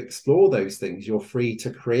explore those things. You're free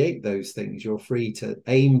to create those things. You're free to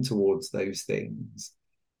aim towards those things,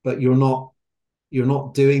 but you're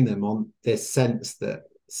not doing them on this sense that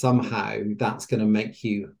somehow that's going to make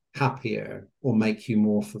you happier or make you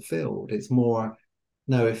more fulfilled. It's more,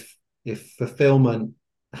 no, if fulfillment,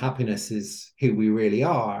 happiness is who we really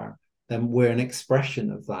are, then we're an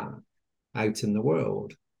expression of that out in the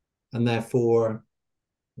world. And therefore,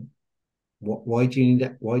 why do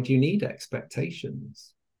you need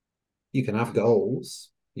expectations? You can have goals,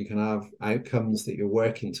 you can have outcomes that you're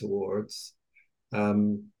working towards.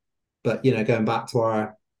 But going back to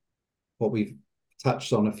what we've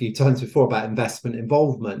touched on a few times before about investment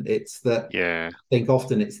involvement, it's that yeah, I think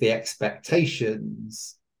often it's the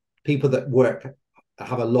expectations. People that work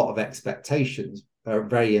have a lot of expectations, are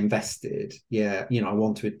very invested. Yeah, I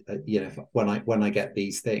want to, when I get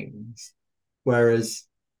these things. Whereas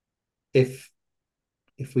if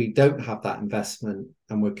we don't have that investment,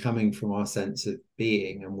 and we're coming from our sense of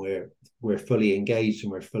being, and we're fully engaged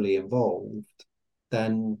and we're fully involved,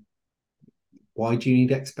 then why do you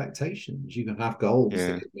need expectations? You can have goals that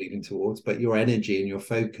yeah, you're moving towards, but your energy and your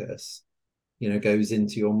focus, goes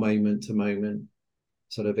into your moment to moment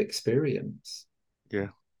sort of experience. yeah.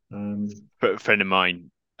 Um, But a friend of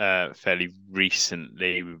mine, fairly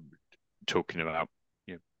recently, we were talking about,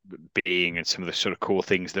 being and some of the sort of core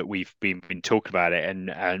things that we've been talking about it, and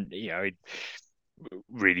it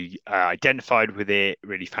really identified with it,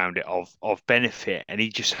 really found it of benefit, and he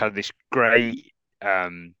just had this great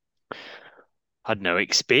I don't know,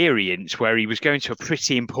 experience where he was going to a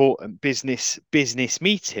pretty important business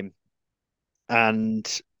meeting,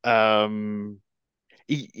 and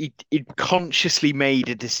he consciously made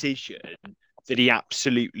a decision that he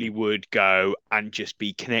absolutely would go and just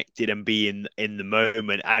be connected and be in the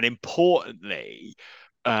moment. And importantly,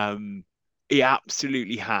 um, he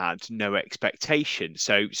absolutely had no expectation.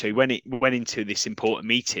 So when it went into this important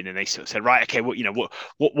meeting, and they sort of said, right, okay, what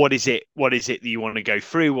is it? What is it that you want to go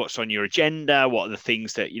through? What's on your agenda? What are the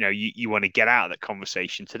things that you want to get out of that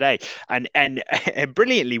conversation today? And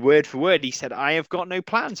brilliantly, word for word, he said, I have got no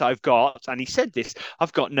plans. And he said this,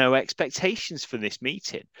 I've got no expectations for this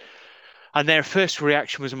meeting. And their first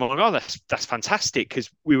reaction was, "Oh my God, that's fantastic," because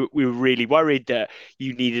we were really worried that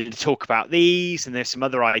you needed to talk about these, and there's some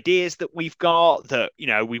other ideas that we've got that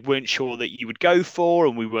we weren't sure that you would go for,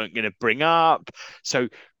 and we weren't going to bring up. So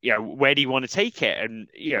where do you want to take it? And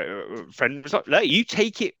a friend was like, "Look, you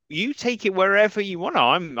take it wherever you want.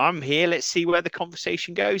 I'm here. Let's see where the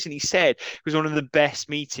conversation goes." And he said it was one of the best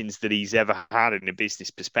meetings that he's ever had in a business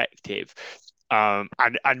perspective.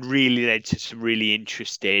 And really led to some really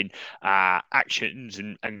interesting actions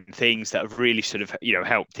and things that have really sort of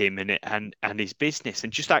helped him and his business.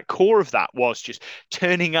 And just that core of that was just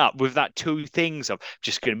turning up with that two things of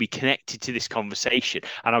just going to be connected to this conversation,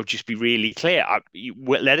 and I'll just be really clear.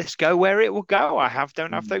 Let us go where it will go.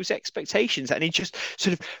 Don't have those expectations, and it just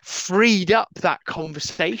sort of freed up that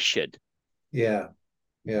conversation. Yeah,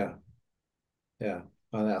 yeah, yeah.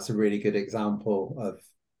 And that's a really good example of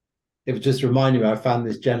it. Was just reminding me, I found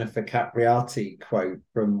this Jennifer Capriati quote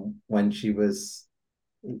from when she was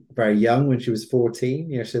very young, when she was 14.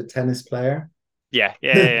 She's a tennis player. Yeah,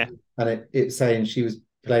 yeah, yeah, yeah. And it's saying she was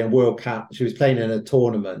playing World Cup, she was playing in a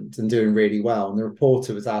tournament and doing really well. And the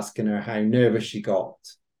reporter was asking her how nervous she got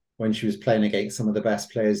when she was playing against some of the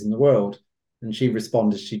best players in the world. And she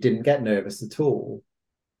responded she didn't get nervous at all.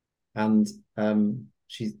 And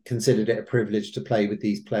she considered it a privilege to play with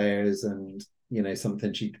these players, and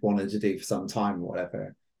something she'd wanted to do for some time or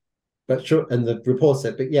whatever. But sure, and the report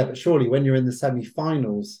said, but surely when you're in the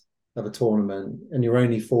semi-finals of a tournament and you're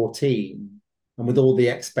only 14, and with all the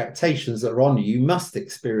expectations that are on you, you must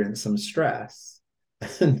experience some stress.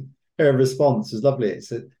 And her response was lovely.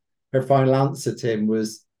 It's her final answer to him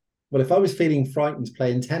was, well, if I was feeling frightened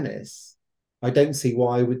playing tennis, I don't see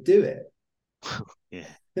why I would do Yeah.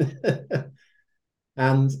 it.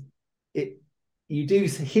 And it you do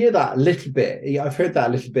hear that a little bit. I've heard that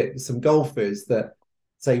a little bit with some golfers that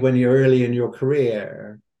say when you're early in your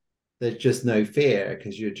career, there's just no fear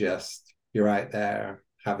because you're out there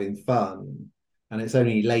having fun. And it's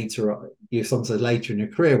only later, you sometimes later in your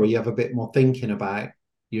career where you have a bit more thinking about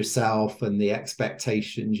yourself and the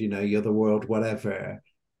expectations, you're the world, whatever.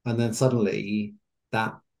 And then suddenly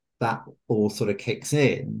that that all sort of kicks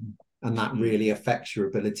in, and that really affects your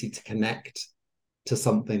ability to connect to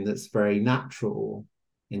something that's very natural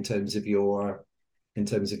in terms of your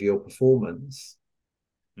performance.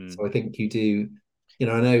 Mm. So I think you do, I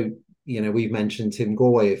know, we've mentioned Tim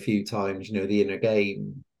Goy a few times, the inner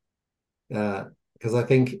game, because I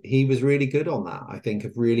think he was really good on that. I think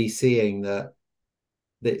of really seeing that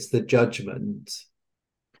it's the judgment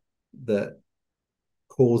that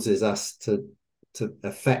causes us to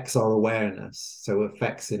affects our awareness. So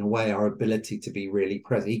affects in a way our ability to be really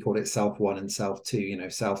present. He called it self one and self two.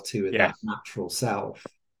 Self two is Yeah. that natural self,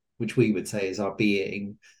 which we would say is our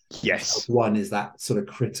being. And self Yes. one is that sort of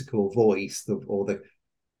critical voice, or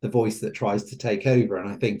the voice that tries to take over. And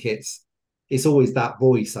I think it's always that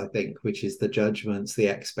voice, I think, which is the judgments, the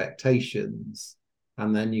expectations.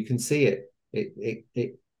 And then you can see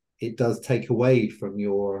it does take away from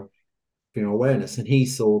your awareness. And he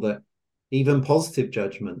saw that even positive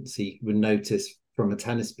judgments, he would notice from a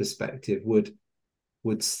tennis perspective,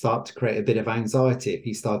 would start to create a bit of anxiety if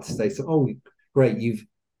he started to say, so, oh, great,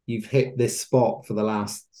 you've hit this spot for the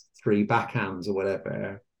last three backhands or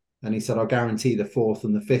whatever. And he said, I'll guarantee the fourth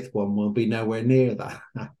and the fifth one will be nowhere near that.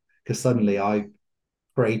 Because suddenly I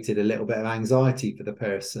created a little bit of anxiety for the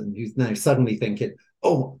person who's now suddenly thinking,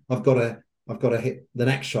 oh, I've got to hit the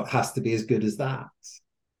next shot, has to be as good as that.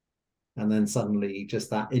 And then suddenly just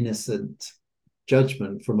that innocent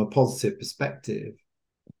judgment from a positive perspective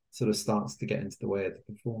sort of starts to get into the way of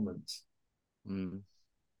the performance. Mm.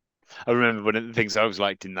 I remember one of the things I was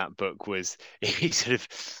liked in that book was he sort of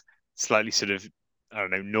slightly sort of I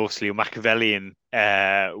don't know, Norsley or Machiavellian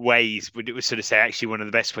ways, but it was sort of say actually one of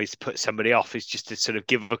the best ways to put somebody off is just to sort of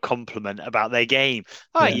give a compliment about their game.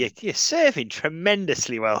 Oh, Yeah, you're serving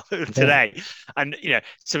tremendously well yeah, today. And, to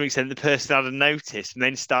some extent, the person had a notice and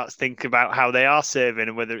then starts thinking about how they are serving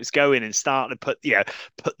and whether it's going and start to put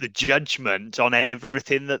the judgment on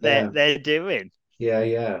everything that yeah, they're doing. yeah,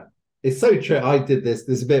 yeah. It's so true. I did this.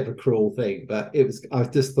 This is a bit of a cruel thing, but it was. I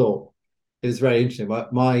just thought it was very interesting.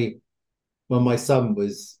 My when my son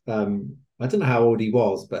was, I don't know how old he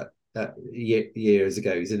was, but years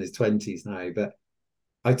ago, he's in his 20s now. But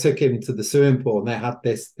I took him to the swimming pool, and they had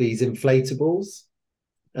these inflatables,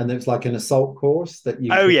 and it was like an assault course that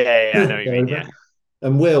you Oh could yeah, yeah, I know what you go mean. over. Yeah,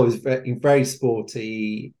 And Will is very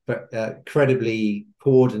sporty, but incredibly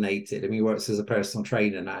coordinated. I mean, he works as a personal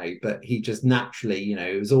trainer now, but he just naturally, he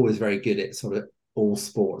was always very good at sort of all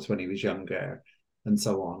sports when he was younger and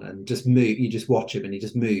so on. And just move, you just watch him and he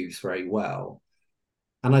just moves very well.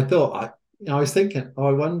 And I thought, I was thinking, oh,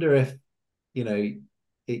 I wonder if, you know,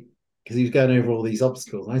 it, because he was going over all these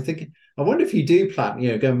obstacles. And I was thinking, I wonder if you do plan,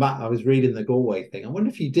 going back, I was reading the Galway thing. I wonder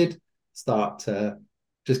if you did start to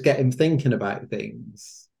just get him thinking about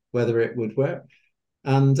things, whether it would work.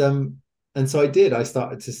 And and so I did. I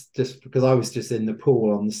started to just because I was just in the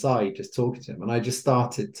pool on the side, just talking to him, and I just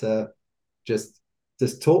started to just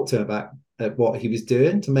just talk to him about what he was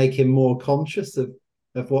doing to make him more conscious of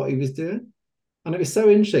what he was doing. And it was so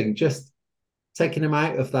interesting, just taking him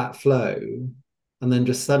out of that flow, and then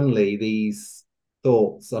just suddenly these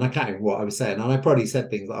thoughts, and I can't remember what I was saying, and I probably said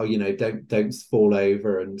things like, "Oh, don't fall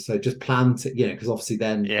over," and so just plant it, because obviously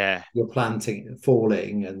then yeah. you're planting and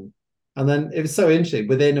falling, and then it was so interesting.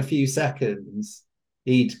 Within a few seconds,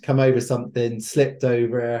 he'd come over something, slipped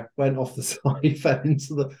over, went off the side,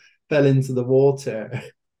 fell into the water.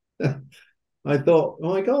 I thought, oh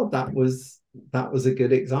my God, that was a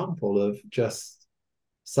good example of just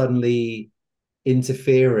suddenly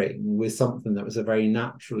interfering with something that was a very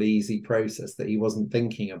natural, easy process that he wasn't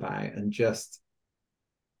thinking about, and just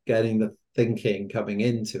getting the thinking coming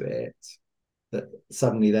into it that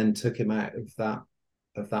suddenly then took him out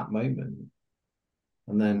of that moment.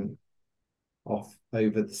 And then off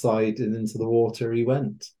over the side and into the water he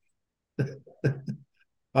went.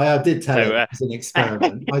 I did tell him So it was an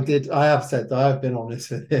experiment. I have said, I have been honest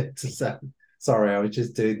with him to say, sorry, I was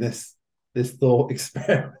just doing this thought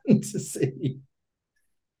experiment to see.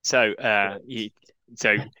 So,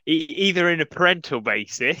 either in a parental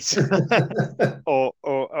basis,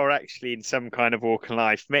 or actually in some kind of walk of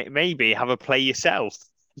life, maybe have a play yourself.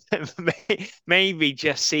 Maybe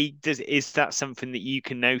just see, is that something that you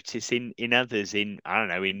can notice in others? In I don't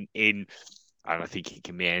know, in I don't think it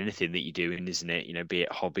can be anything that you're doing, isn't it? Be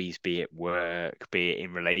it hobbies, be it work, be it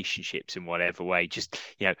in relationships, in whatever way. Just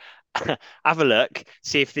have a look,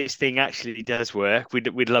 see if this thing actually does work.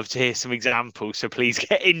 We'd love to hear some examples. So please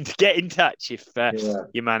get in touch if Yeah.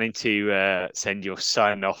 you're managing to send your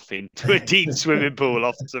son off into a deep swimming pool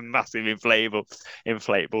off some massive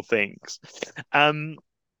inflatable things. Um,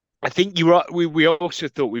 I think you are. We also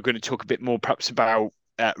thought we were going to talk a bit more, perhaps, about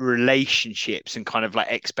relationships and kind of like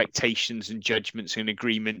expectations and judgments and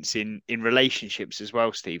agreements in relationships as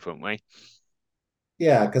well, Steve, weren't we?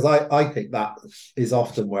 Yeah, because I think that is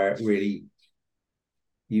often where you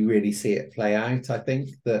really see it play out. I think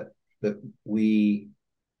that we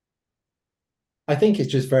I think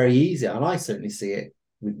it's just very easy, and I certainly see it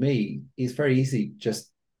with me. It's very easy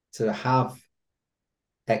just to have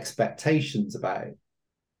expectations about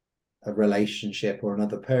a relationship or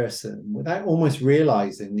another person without almost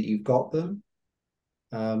realizing that you've got them.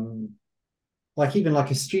 Um, like even like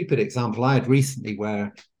a stupid example I had recently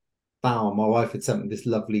where my wife had sent me this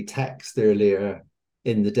lovely text earlier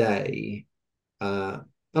in the day. Uh,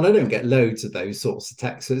 and I don't get loads of those sorts of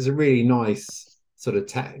texts. So it's a really nice sort of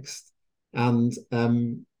text, and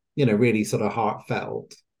really sort of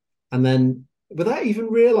heartfelt. And then without even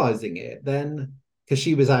realizing it, then because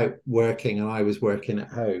she was out working and I was working at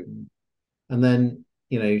home, and then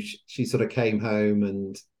she sort of came home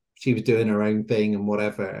and she was doing her own thing and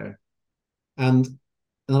whatever, and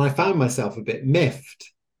I found myself a bit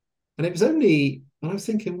miffed, and it was only, and I was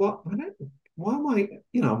thinking, what? Why am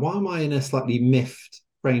why am I in a slightly miffed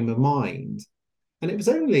frame of mind? And it was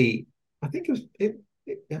only, I think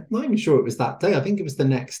I'm not even sure it was that day. I think it was the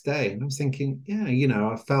next day. And I was thinking, yeah,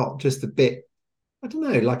 I felt just a bit, I don't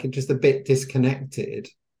know, like just a bit disconnected.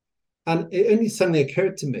 And it only suddenly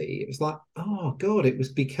occurred to me, it was like, oh God, it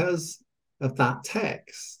was because of that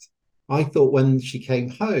text. I thought when she came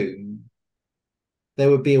home, there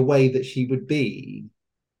would be a way that she would be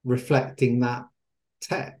reflecting that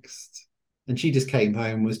text. And she just came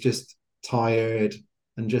home, was just tired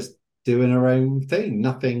and just doing her own thing,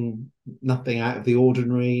 nothing out of the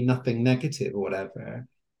ordinary, nothing negative or whatever.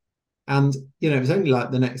 And it was only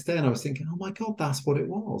like the next day, and I was thinking, oh my God, that's what it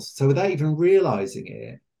was. So without even realizing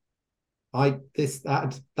it, I this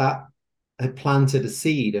that had planted a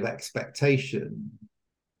seed of expectation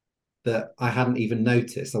that I hadn't even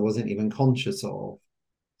noticed, I wasn't even conscious of.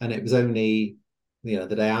 And it was only, the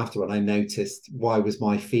day after when I noticed why was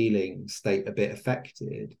my feeling state a bit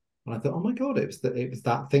affected. And I thought, oh my God, it was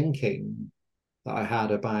that thinking that I had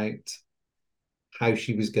about how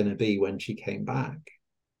she was going to be when she came back.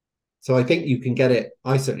 So I think you can get it.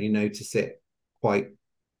 I certainly notice it quite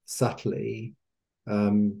subtly.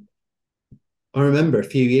 Um, I remember a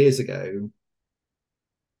few years ago,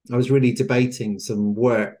 I was really debating some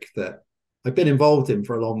work that I've been involved in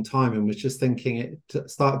for a long time, and was just thinking it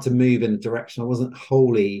started to move in a direction I wasn't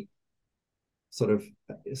wholly sort of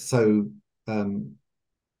so um,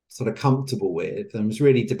 sort of comfortable with, and was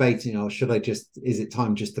really debating, is it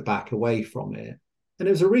time just to back away from it? And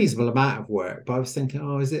it was a reasonable amount of work, but I was thinking,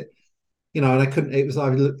 oh, is it? And I couldn't, I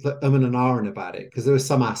looked like and ahhing about it, because there were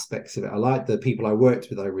some aspects of it. I liked the people I worked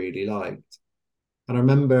with, I really liked. And I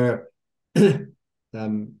remember,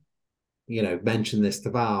 um, mentioned this to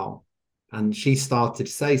Val, and she started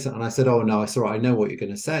to say something. And I said, oh, no, it's all right. I know what you're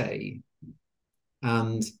going to say.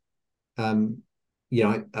 And, um,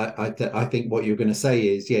 I think what you're going to say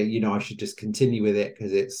is, yeah, I should just continue with it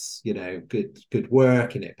because it's, good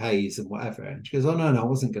work and it pays and whatever. And she goes, oh, no, I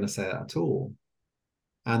wasn't going to say that at all.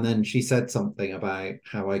 And then she said something about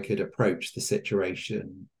how I could approach the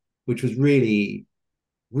situation, which was really,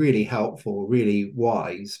 really helpful, really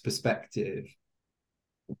wise perspective.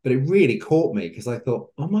 But it really caught me, because I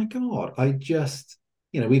thought, oh my God,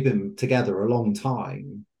 we've been together a long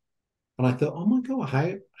time. And I thought, oh my God,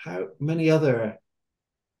 how many other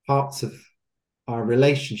parts of our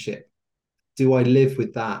relationship do I live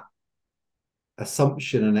with that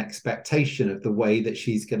assumption and expectation of the way that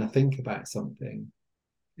she's going to think about something?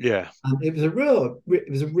 Yeah. And it was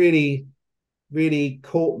a really, really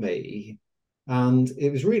caught me. And it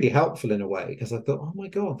was really helpful in a way, because I thought, oh my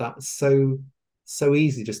God, that's so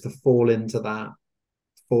easy just to fall into that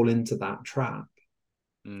trap.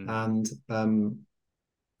 Mm.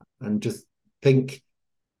 And just think,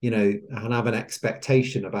 and have an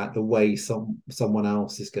expectation about the way someone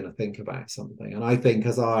else is going to think about something. And I think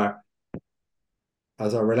as our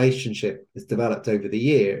relationship has developed over the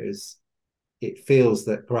years, it feels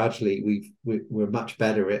that gradually we're much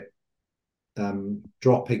better at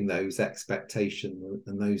dropping those expectations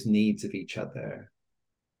and those needs of each other.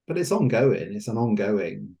 But it's ongoing. It's an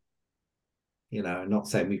ongoing, I'm not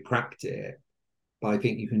saying we cracked it, but I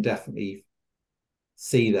think you can definitely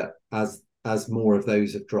see that as more of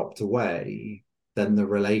those have dropped away, then the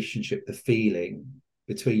relationship, the feeling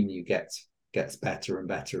between you gets better and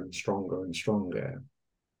better and stronger and stronger.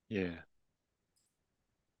 Yeah.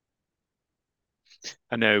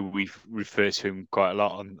 I know we've referred to him quite a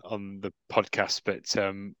lot on the podcast, but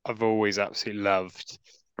I've always absolutely loved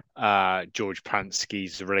George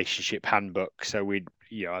Pransky's relationship handbook. So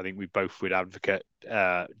I think we both would advocate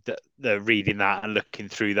the reading that and looking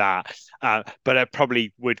through that. But I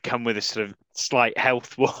probably would come with a sort of slight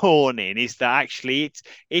health warning: is that actually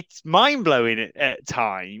it's mind blowing at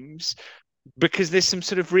times, because there's some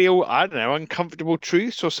sort of real, I don't know, uncomfortable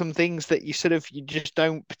truths, or some things that you just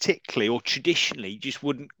don't particularly or traditionally just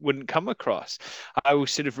wouldn't come across. I always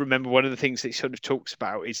sort of remember one of the things that he sort of talks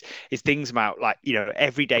about is things about, like,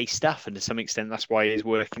 everyday stuff, and to some extent that's why his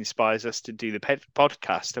work inspires us to do the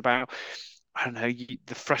podcast about, I don't know,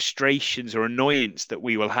 the frustrations or annoyance that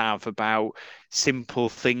we will have about simple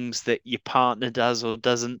things that your partner does or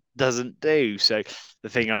doesn't do. So the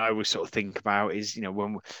thing I always sort of think about is,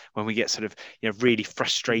 when we get sort of, really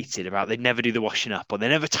frustrated about they never do the washing up, or they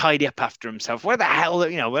never tidy up after themselves. Why the hell,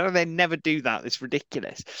 why do they never do that? It's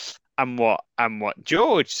ridiculous. And what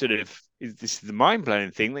George sort of this is the mind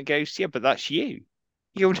blowing thing that goes, yeah, but that's you.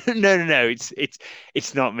 You go, no,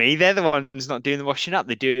 it's not me. They're the ones not doing the washing up.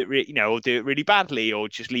 They do it, or do it really badly, or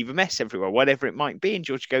just leave a mess everywhere, whatever it might be. And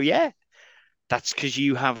George go, yeah, that's because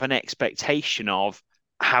you have an expectation of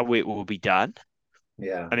how it will be done,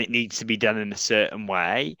 Yeah. and it needs to be done in a certain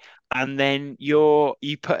way. And then you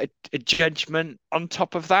put a judgment on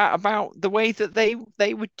top of that about the way that they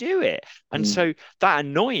would do it. And Mm. so that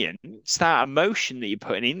annoyance, that emotion that you're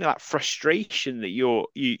putting in, that frustration that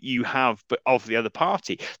you have, but of the other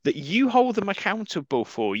party, that you hold them accountable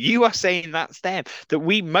for, you are saying that's them. That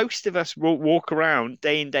most of us will walk around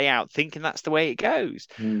day in, day out thinking that's the way it goes.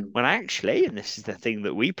 Mm. When actually, and this is the thing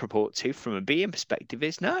that we purport to from a being perspective,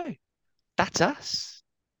 is no, that's us.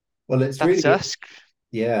 Well, it's That's really us.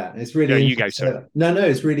 Yeah, it's No, really you interesting go, to say sorry. that. No, no,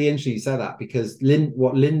 it's really interesting you say that because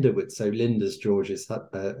what Linda would say, Linda's George's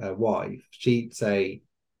wife, she'd say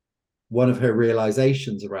one of her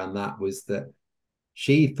realizations around that was that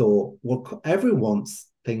she thought, well, everyone wants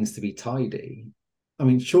things to be tidy. I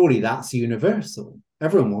mean, surely that's universal.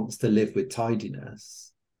 Everyone wants to live with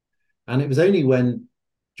tidiness. And it was only when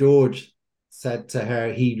George said to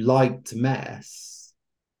her he liked to mess,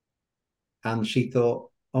 and she thought,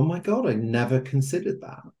 oh my God, I never considered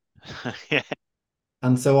that. Yeah,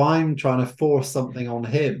 And so I'm trying to force something on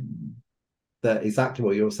him that exactly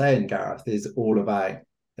what you're saying, Gareth, is all about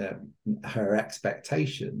her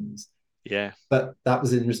expectations. yeah, But that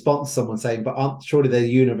was in response to someone saying, "But aren't surely there's the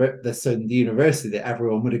university that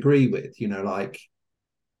everyone would agree with? You know, like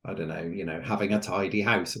I don't know, having a tidy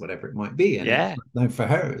house or whatever it might be." And yeah, no, for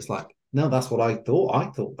her, it's like, no, that's what I thought. I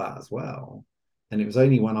thought that as well. And it was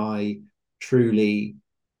only when I truly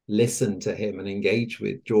listened to him and engaged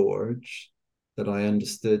with George that I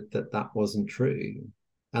understood that that wasn't true.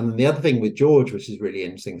 And the other thing with George, which is really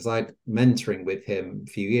interesting, because I mentoring with him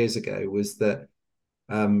a few years ago, was that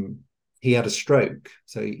um, he had a stroke,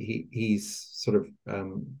 so he's sort of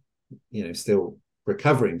still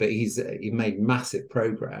recovering, but he made massive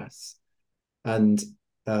progress. And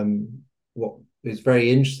what is very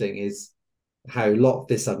interesting is how a lot of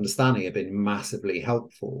this understanding have been massively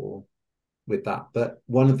helpful with that. But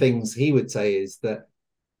one of the things he would say is that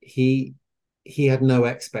he he had no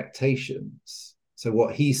expectations. So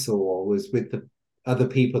what he saw was with the other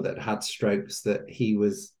people that had strokes that he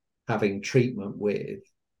was having treatment with,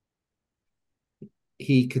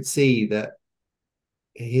 he could see that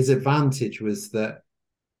his advantage was that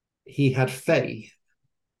he had faith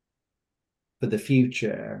for the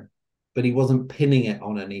future, but he wasn't pinning it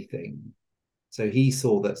on anything. So he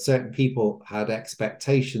saw that certain people had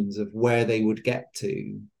expectations of where they would get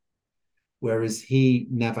to, whereas he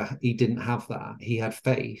didn't have that. He had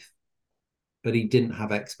faith, but he didn't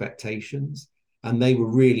have expectations. And they were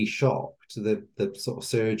really shocked, the sort of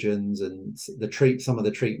surgeons and some of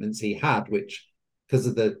the treatments he had, which because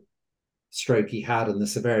of the stroke he had and the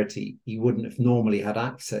severity he wouldn't have normally had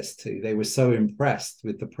access to. They were so impressed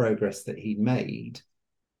with the progress that he'd made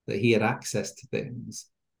that he had access to things.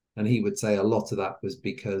 And he would say a lot of that was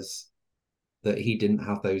because that he didn't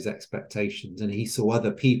have those expectations. And he saw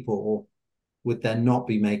other people would then not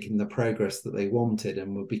be making the progress that they wanted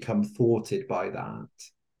and would become thwarted by that.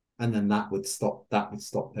 And then that would stop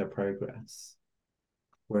their progress.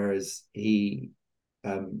 Whereas he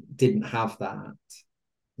didn't have that,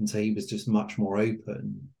 and so he was just much more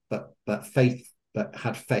open, but had faith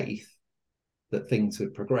that things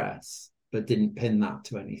would progress, but didn't pin that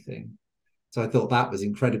to anything. So I thought that was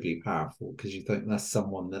incredibly powerful because you think that's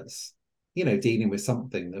someone that's dealing with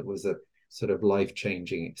something that was a sort of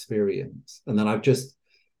life-changing experience. And then I've just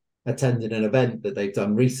attended an event that they've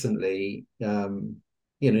done recently.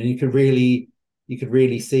 You could really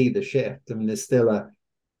see the shift. I mean, there's still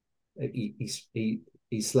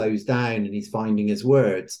he slows down and he's finding his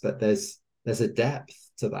words, but there's a depth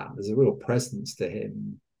to that. There's a real presence to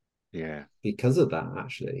him yeah. because of that,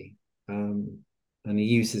 actually. And he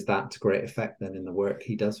uses that to great effect then in the work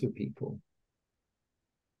he does with people.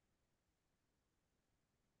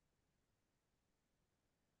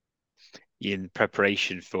 In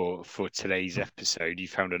preparation for today's episode, you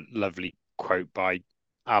found a lovely quote by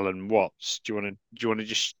Alan Watts. Do you want to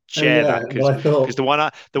just Oh share yeah, that? well Because I thought, the one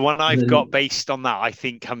and I've got then based on that I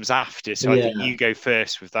think comes after. So I think yeah, you go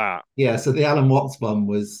first with that. yeah. So the Alan Watts one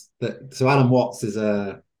was that. So Alan Watts is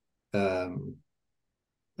a um,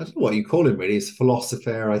 I don't know what you call him really. He's a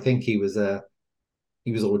philosopher. I think he was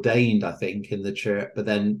ordained, I think, in the church, but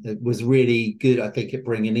then it was really good, I think, at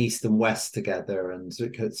bringing East and West together, and so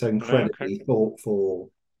Okay. incredibly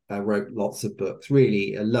thoughtful. Wrote lots of books.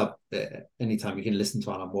 Really, I love it. Anytime you can listen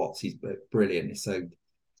to Alan Watts, he's brilliant. He's so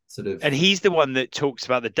sort of And he's the one that talks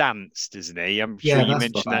about the dance, doesn't he? I'm sure yeah, you that's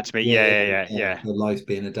mentioned right. that to me. Yeah, Yeah, yeah, yeah, yeah, yeah. yeah. The life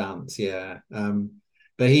being a dance. Yeah.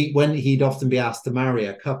 But when he'd often be asked to marry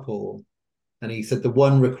a couple, and he said the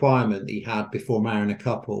one requirement he had before marrying a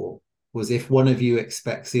couple was if one of you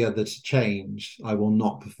expects the other to change, I will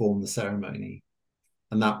not perform the ceremony.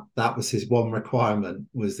 And that was his one requirement,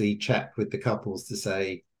 was he checked with the couples to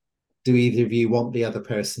say, do either of you want the other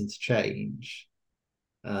person to change?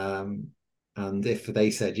 Um, and if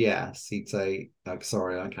they said yes, he'd say, oh,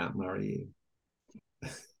 sorry, I can't marry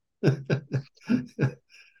you.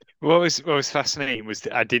 What was fascinating was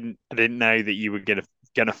that I didn't know that you were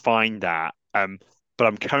gonna find that. But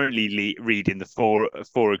I'm currently reading the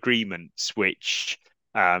four agreements, which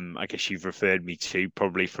I guess you've referred me to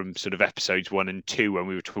probably from sort of episodes 1 and 2 when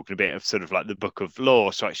we were talking a bit of sort of like the Book of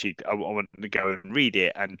Law. So actually, I wanted to go and read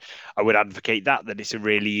it, and I would advocate that it's a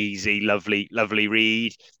really easy, lovely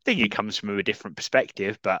read. I think it comes from a different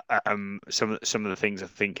perspective, but some of the things I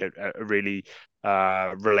think are really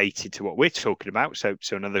related to what we're talking about. So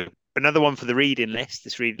another one for the reading list.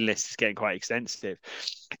 This reading list is getting quite extensive.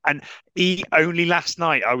 And only last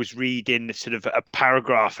night I was reading sort of a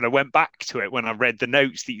paragraph, and I went back to it when I read the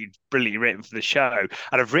notes that you'd brilliantly written for the show,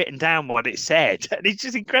 and I've written down what it said, and it's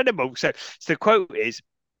just incredible. So the quote is,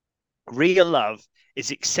 real love is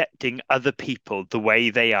accepting other people the way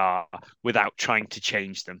they are without trying to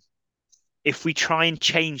change them. If we try and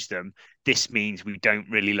change them, this means we don't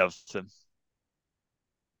really love them.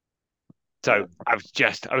 So I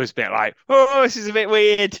was a bit like, oh, this is a bit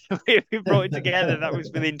weird. We brought it together. That was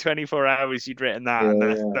within 24 hours you'd written that, and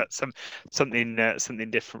Yeah, that's something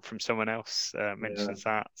different from someone else yeah, mentions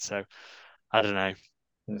that. So I don't know.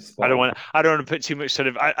 yeah. Spot on. I don't want to put too much sort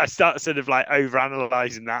of. I start sort of like over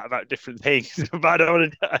analyzing that about different things, but I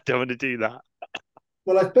don't want to do that.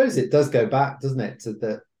 Well, I suppose it does go back, doesn't it, to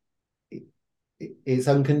that it's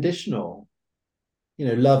unconditional.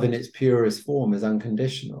 Love in its purest form is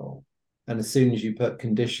unconditional. And as soon as you put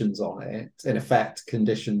conditions on it, in effect,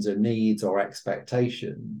 conditions are needs or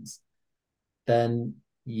expectations, then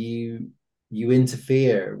you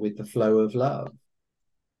interfere with the flow of love.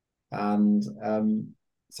 And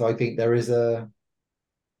so I think there is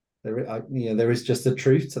just a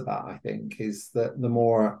truth to that. I think is that the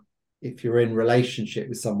more, if you're in relationship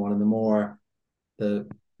with someone, and the more the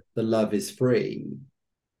the love is free,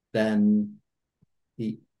 then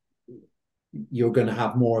you're going to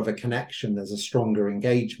have more of a connection. There's a stronger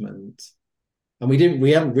engagement. And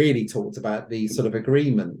we haven't really talked about the sort of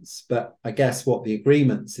agreements, but I guess what the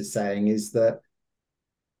agreements is saying is that,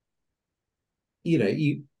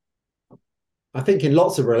 you I think in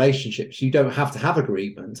lots of relationships you don't have to have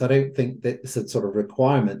agreements. I don't think that it's a sort of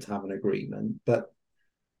requirement to have an agreement, but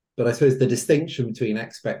I suppose the distinction between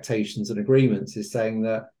expectations and agreements is saying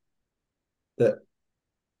that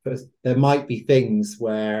there might be things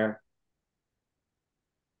where,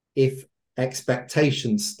 if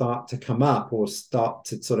expectations start to come up or start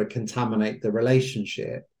to sort of contaminate the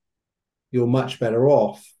relationship, you're much better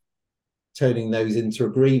off turning those into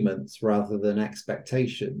agreements rather than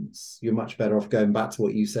expectations. You're much better off going back to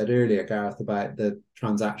what you said earlier, Gareth, about the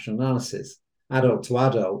transaction analysis. Adult to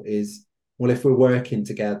adult is, well, if we're working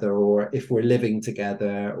together, or if we're living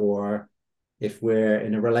together, or if we're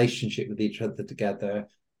in a relationship with each other together,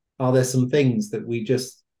 are there some things that we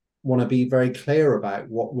just want to be very clear about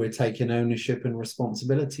what we're taking ownership and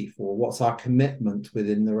responsibility for? What's our commitment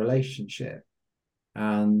within the relationship?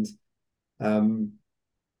 And I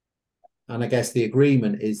guess the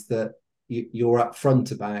agreement is that you're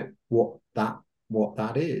upfront about what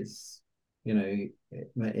that is. In a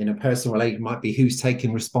personal relationship, it might be who's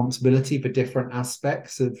taking responsibility for different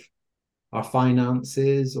aspects of our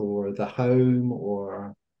finances, or the home,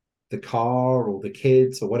 or the car, or the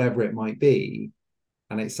kids, or whatever it might be.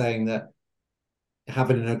 And it's saying that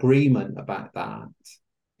having an agreement about that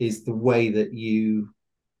is the way that you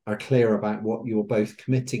are clear about what you're both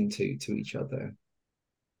committing to each other.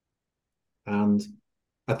 And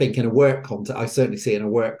I think in a work context, I certainly see in a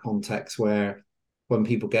work context where, when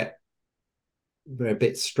people they're a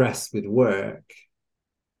bit stressed with work,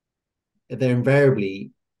 they're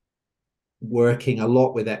invariably working a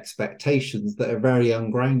lot with expectations that are very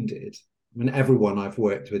ungrounded. I mean, everyone I've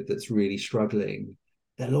worked with that's really struggling,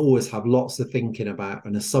 they'll always have lots of thinking about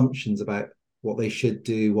and assumptions about what they should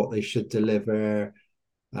do, what they should deliver.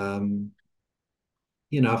 I've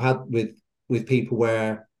had with people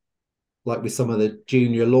where, like with some of the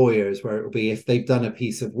junior lawyers, where it'll be, if they've done a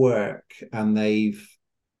piece of work and they've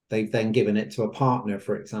then given it to a partner,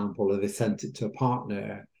 for example, or they sent it to a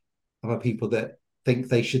partner. I've had people that think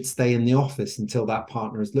they should stay in the office until that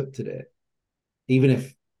partner has looked at it, even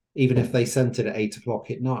if they sent it at 8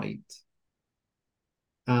 o'clock at night,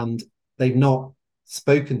 and they've not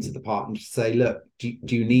spoken to the partner to say, look, do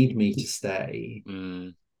you need me to stay?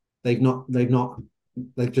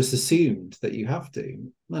 They've just assumed that you have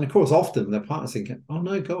to. And of course, often the partner's thinking, oh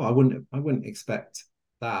no, God, I wouldn't expect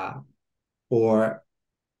that. Or,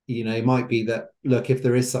 it might be that, look, if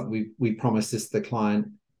there is something, we promised this to the client,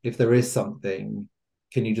 if there is something,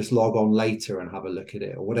 can you just log on later and have a look at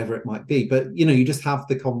it, or whatever it might be. But, you just have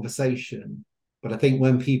the conversation. But I think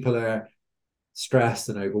when people are stressed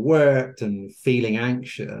and overworked and feeling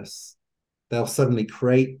anxious, they'll suddenly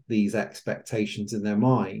create these expectations in their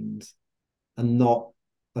mind and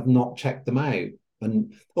have not checked them out,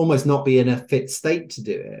 and almost not be in a fit state to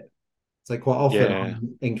do it. So quite often Yeah.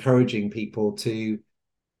 I'm encouraging people to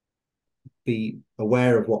be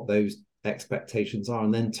aware of what those expectations are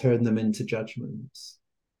and then turn them into judgments,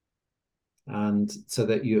 and so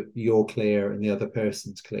that you're clear and the other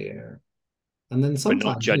person's clear. And then But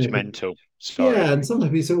not sometimes, judgmental. Sorry. yeah, and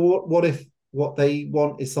sometimes we say, well, what if what they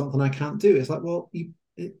want is something I can't do? It's like, well,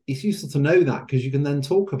 it's useful to know that because you can then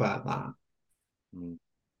talk about that. Mm.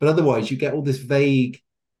 But otherwise, you get all this vague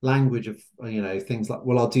language of, things like,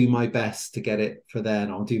 well, I'll do my best to get it for then.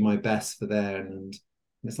 I'll do my best for then. And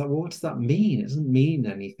it's like, well, what does that mean? It doesn't mean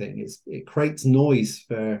anything. It creates noise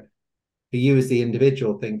for you as the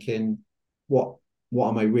individual, thinking, what what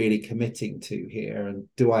am I really committing to here? And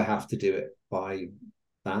do I have to do it by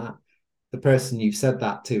that? The person you've said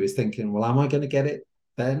that to is thinking, well, am I going to get it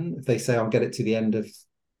then? If they say I'll get it to the end of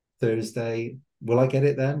Thursday, will I get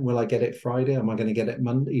it then? Will I get it Friday? Am I going to get it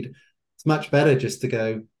Monday? It's much better just to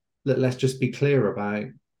go, let's just be clear about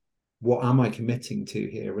what am I committing to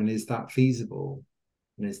here, and is that feasible,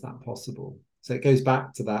 and is that possible? So it goes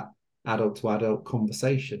back to that adult to adult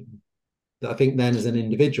conversation, that I think then as an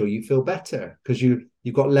individual you feel better because you've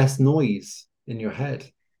got less noise in your head.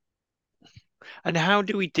 And how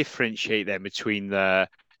do we differentiate then between the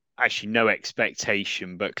actually no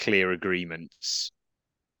expectation but clear agreements?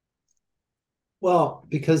 Well,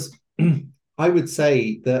 because I would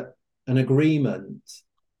say that an agreement,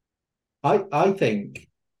 I think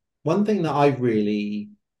one thing that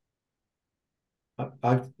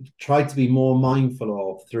I've tried to be more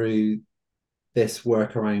mindful of through this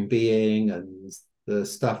work around being and the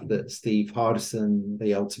stuff that Steve Hardison,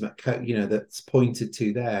 the ultimate that's pointed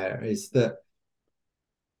to there, is that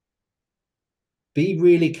be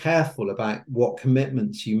really careful about what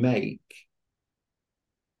commitments you make,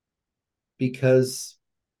 because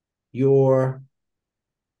you're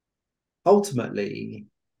ultimately,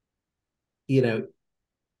 you know,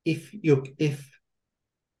 if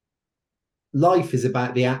life is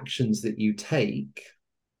about the actions that you take,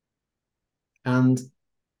 and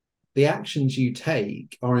the actions you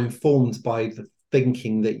take are informed by the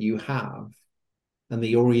thinking that you have and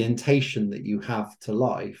the orientation that you have to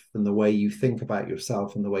life and the way you think about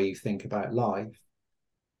yourself and the way you think about life.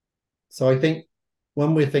 So I think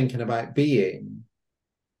when we're thinking about being,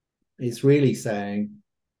 it's really saying,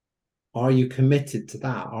 are you committed to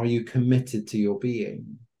that? Are you committed to your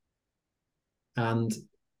being? And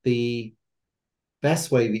the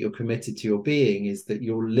best way that you're committed to your being is that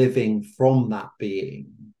you're living from that being.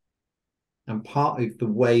 And part of the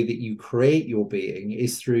way that you create your being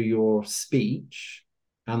is through your speech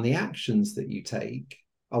and the actions that you take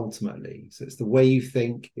ultimately. So it's the way you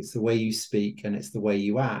think, it's the way you speak, and it's the way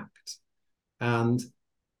you act. And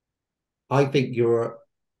I think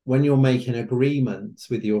when you're making agreements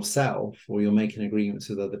with yourself or you're making agreements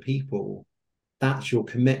with other people, that's your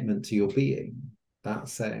commitment to your being.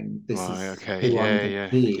 That's saying this Right, is okay, who I'm yeah, going to yeah,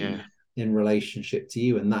 yeah. be in relationship to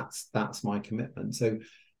you, and that's my commitment. So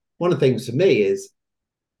one of the things for me is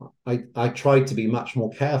I try to be much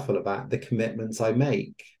more careful about the commitments I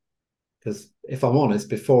make, because if I'm honest,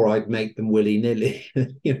 before I'd make them willy nilly,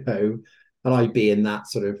 and I'd be in that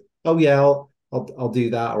sort of, oh yeah, I'll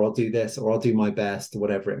do that, or I'll do this, or I'll do my best, or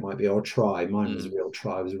whatever it might be, or try. Mine was a Mm. real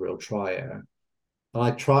try. I was a real trier, and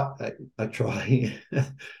I try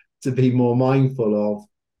to be more mindful of,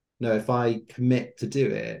 no, if I commit to do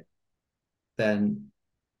it, then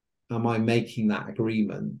am I making that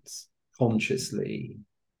agreement consciously?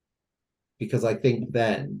 Because I think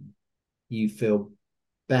then you feel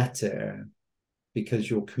better,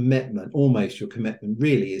 because almost your commitment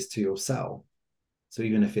really is to yourself. So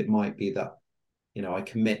even if it might be that, I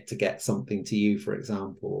commit to get something to you, for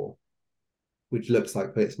example, which looks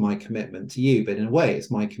like it's my commitment to you, but in a way it's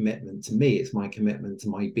my commitment to me, it's my commitment to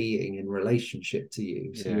my being in relationship to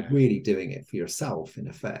you. So you're Yeah. really doing it for yourself in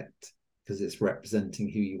effect, because it's representing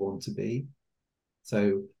who you want to be.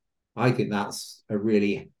 So I think that's a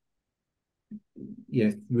really,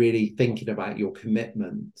 really thinking about your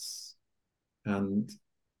commitments, and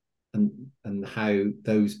and how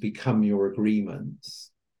those become your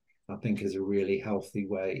agreements, I think is a really healthy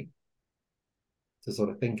way to sort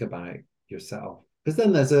of think about yourself. Because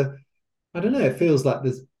then I don't know, it feels like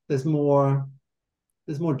there's more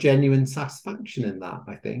genuine satisfaction in that,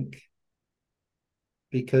 I think,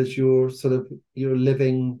 because you're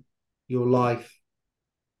living your life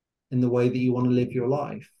in the way that you want to live your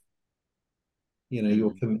life.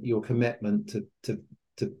 Your Mm. your commitment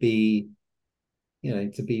to be,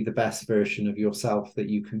 to be the best version of yourself that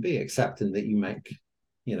you can be, accepting that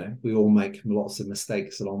we all make lots of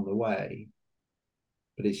mistakes along the way,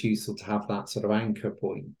 but it's useful to have that sort of anchor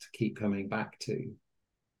point to keep coming back to.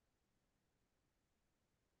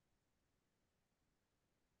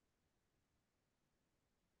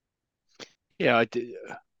 Yeah, I did.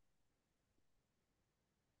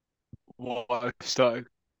 What I started,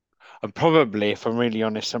 and probably, if I'm really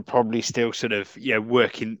honest, I'm probably still sort of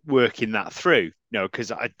working that through.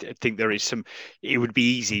 Because I think there is some. It would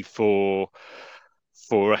be easy for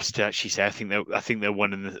us to actually say. I think they're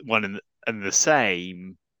one and the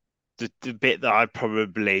same. The bit that I'd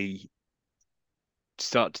probably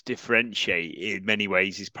start to differentiate in many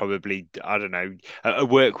ways is probably, I don't know, at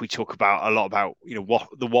work we talk about a lot about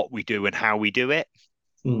what we do and how we do it.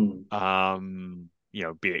 Mm,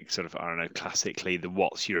 Be it sort of, I don't know, classically the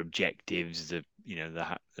what's your objectives, the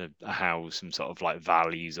how, some sort of like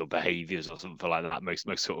values or behaviors or something like that. Most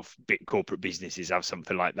sort of big corporate businesses have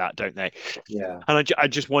something like that, don't they? yeah. And I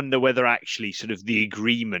just wonder whether actually sort of the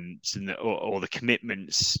agreements or the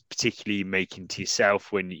commitments, particularly making to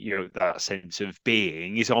yourself when that sense of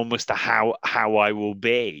being is almost a how I will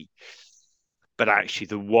be, but actually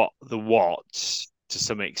the what to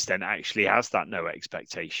some extent actually has that no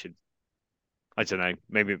expectation. I don't know.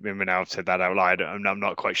 Maybe now I've said that out loud. I'm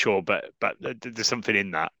not quite sure, but there's something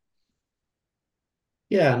in that.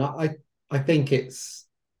 Yeah, and I think it's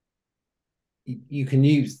you can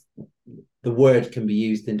use the word can be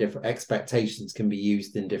used in different expectations can be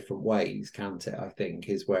used in different ways, can't it? I think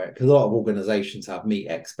is where because a lot of organizations have meet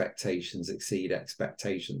expectations, exceed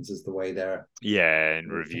expectations as the way their Yeah, and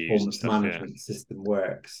reviews and performance stuff. Yeah. management system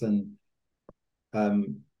works. And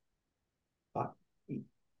um I,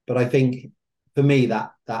 but I think for me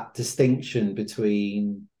that distinction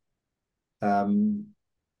between um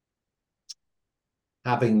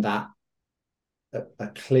having that a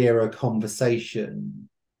clearer conversation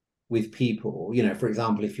with people, for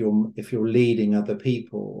example, if you're leading other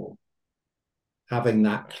people, having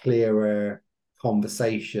that clearer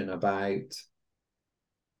conversation about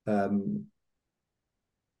um,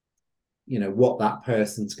 what that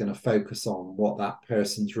person's going to focus on, what that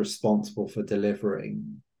person's responsible for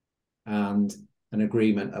delivering, and an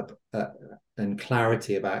agreement and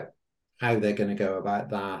clarity about how they're going to go about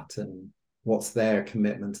that and what's their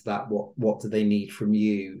commitment to that, what do they need from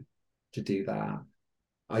you to do that.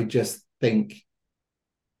 I just think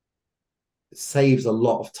it saves a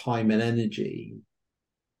lot of time and energy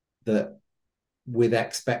that with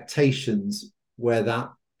expectations where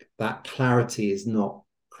that clarity is not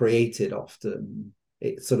created often,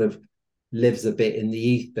 it sort of lives a bit in the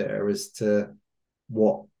ether as to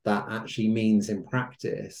what that actually means in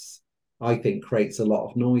practice. I think creates a lot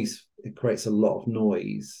of noise. It creates a lot of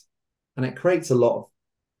noise, and it creates a lot of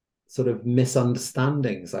sort of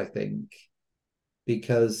misunderstandings, I think,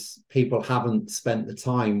 because people haven't spent the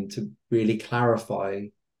time to really clarify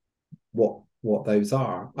what those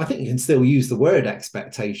are. I think you can still use the word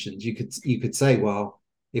expectations. You could say, well,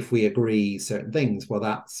 if we agree certain things, well,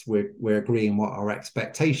 that's we're agreeing what our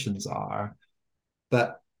expectations are.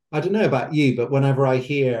 But I don't know about you, but whenever I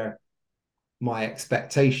hear my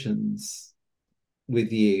expectations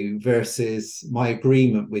with you versus my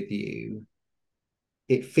agreement with you,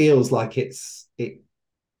 it feels like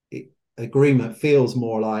agreement feels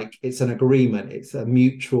more like it's an agreement, it's a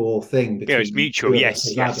mutual thing Yeah, it's between mutual. two of us Yes,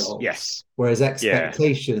 as yes, adults, yes. whereas Yeah,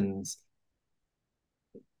 expectations,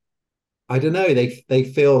 I don't know, they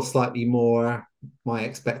feel slightly more my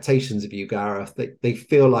expectations of you, Gareth. They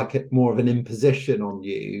feel like it more of an imposition on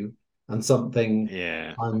you and something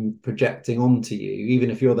yeah, I'm projecting onto you, even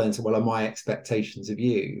if you're then saying, well, are my expectations of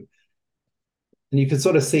you? And you can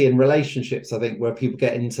sort of see in relationships, I think, where people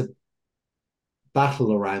get into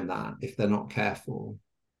battle around that if they're not careful.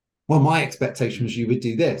 Well, my expectation was you would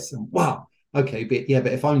do this. And wow, okay, but yeah,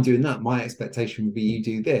 but if I'm doing that, my expectation would be you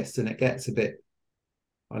do this. And it gets a bit,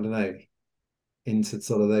 I don't know, into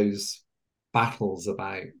sort of those battles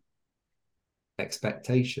about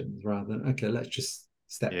expectations rather than, okay, let's just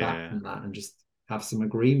step back yeah, from that and just have some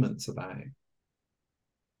agreements about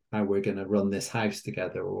how we're going to run this house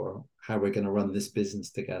together or how we're going to run this business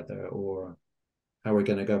together or how we're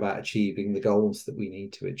going to go about achieving the goals that we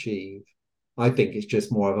need to achieve. I think it's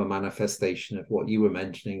just more of a manifestation of what you were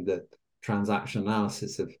mentioning, the transaction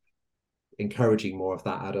analysis of encouraging more of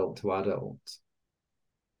that adult to adult.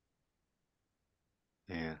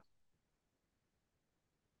 yeah.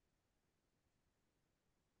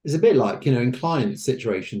 It's a bit like, in client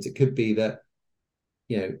situations, it could be that,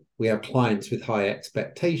 we have clients with high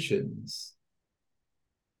expectations.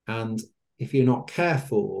 And if you're not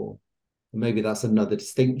careful, maybe that's another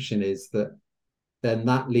distinction is that then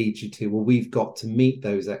that leads you to, well, we've got to meet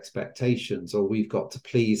those expectations or we've got to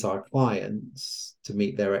please our clients to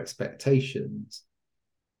meet their expectations.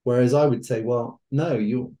 Whereas I would say, well, no,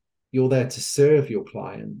 you're there to serve your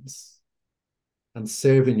clients, and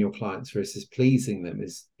serving your clients versus pleasing them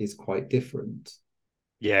is quite different.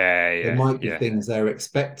 Yeah, There yeah, might be yeah, things they're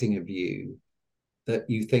expecting of you that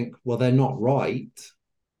you think, well, they're not right.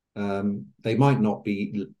 They might not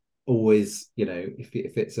be always,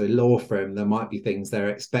 if it's a law firm, there might be things they're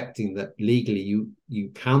expecting that legally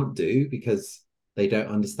you can't do because they don't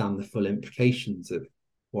understand the full implications of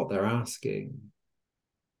what they're asking.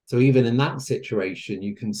 So even in that situation,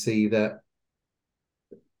 you can see that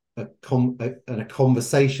a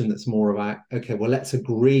conversation that's more about, okay, well, let's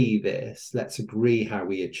agree how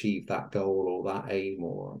we achieve that goal or that aim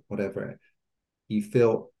or whatever. You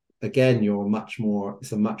feel, again,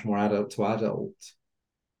 it's a much more adult to adult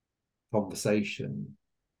conversation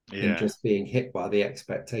than yeah. just being hit by the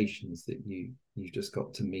expectations that you just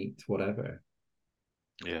got to meet whatever.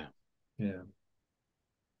 Yeah. Yeah.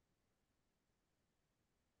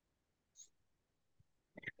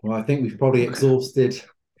 Well, I think we've probably Okay. exhausted,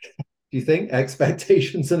 do you think,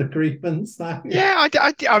 expectations and agreements now? Yeah, I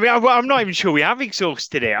mean, I'm not even sure we have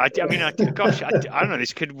exhausted it. I mean, gosh, I don't know.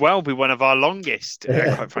 This could well be one of our longest,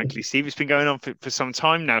 Yeah. quite frankly, Steve. It's been going on for some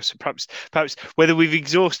time now. So perhaps whether we've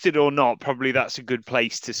exhausted or not, probably that's a good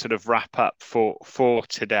place to sort of wrap up for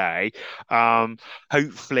today.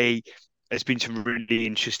 Hopefully, there's been some really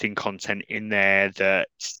interesting content in there that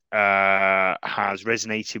has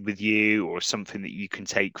resonated with you, or something that you can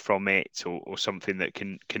take from it, or something that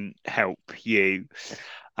can help you.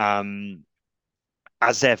 Um,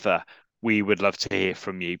 as ever, we would love to hear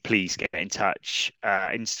from you. Please get in touch.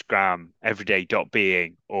 Instagram,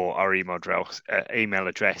 everyday.being, or our email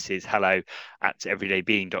address is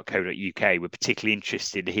hello@everydaybeing.co.uk. We're particularly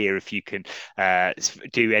interested to hear if you can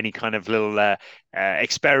do any kind of little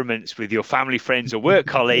experiments with your family, friends, or work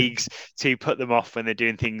colleagues to put them off when they're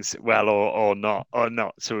doing things well, or not.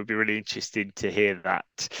 So we'd be really interested to hear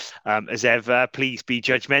that. As ever, please be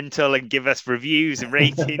judgmental and give us reviews and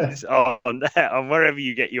ratings on wherever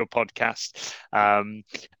you get your podcast,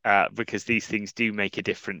 because these things do make a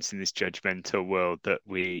difference in this judgmental world that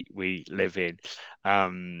we live in.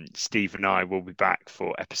 Steve and I will be back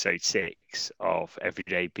for episode 6 of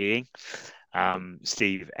Everyday Being.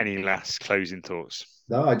 Steve, any last closing thoughts?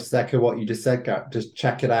 No, I just echo what you just said, Gareth. Just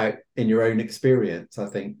check it out in your own experience. I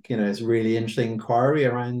think, it's a really interesting inquiry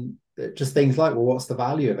around just things like, well, what's the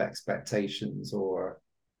value of expectations or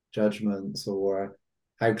judgments, or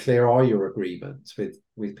how clear are your agreements with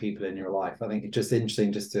people in your life? I think it's just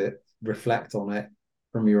interesting just to reflect on it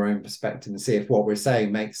from your own perspective and see if what we're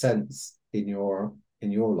saying makes sense in your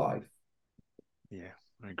life. Yeah,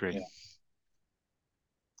 I agree. Yeah.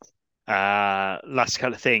 Last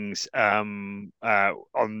couple of things. On a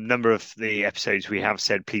number of the episodes, we have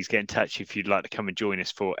said please get in touch if you'd like to come and join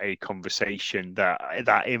us for a conversation.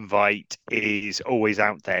 That invite is always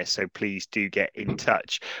out there, so please do get in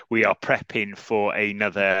touch. We are prepping for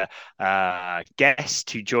another guest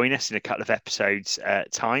to join us in a couple of episodes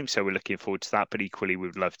time, so we're looking forward to that. But equally,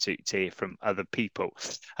 we'd love to hear from other people.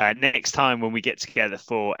 Next time when we get together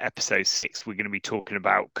for episode 6, we're going to be talking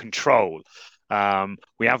about control.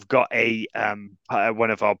 We have got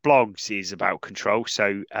one of our blogs is about control,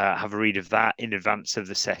 so have a read of that in advance of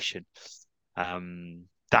the session.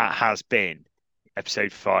 That has been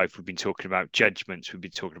episode 5. We've been talking about judgments, we've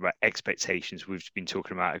been talking about expectations, we've been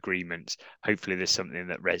talking about agreements. Hopefully, there's something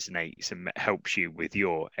that resonates and helps you with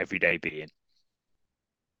your everyday being.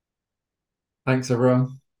 Thanks,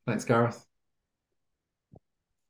 everyone. Thanks, Gareth.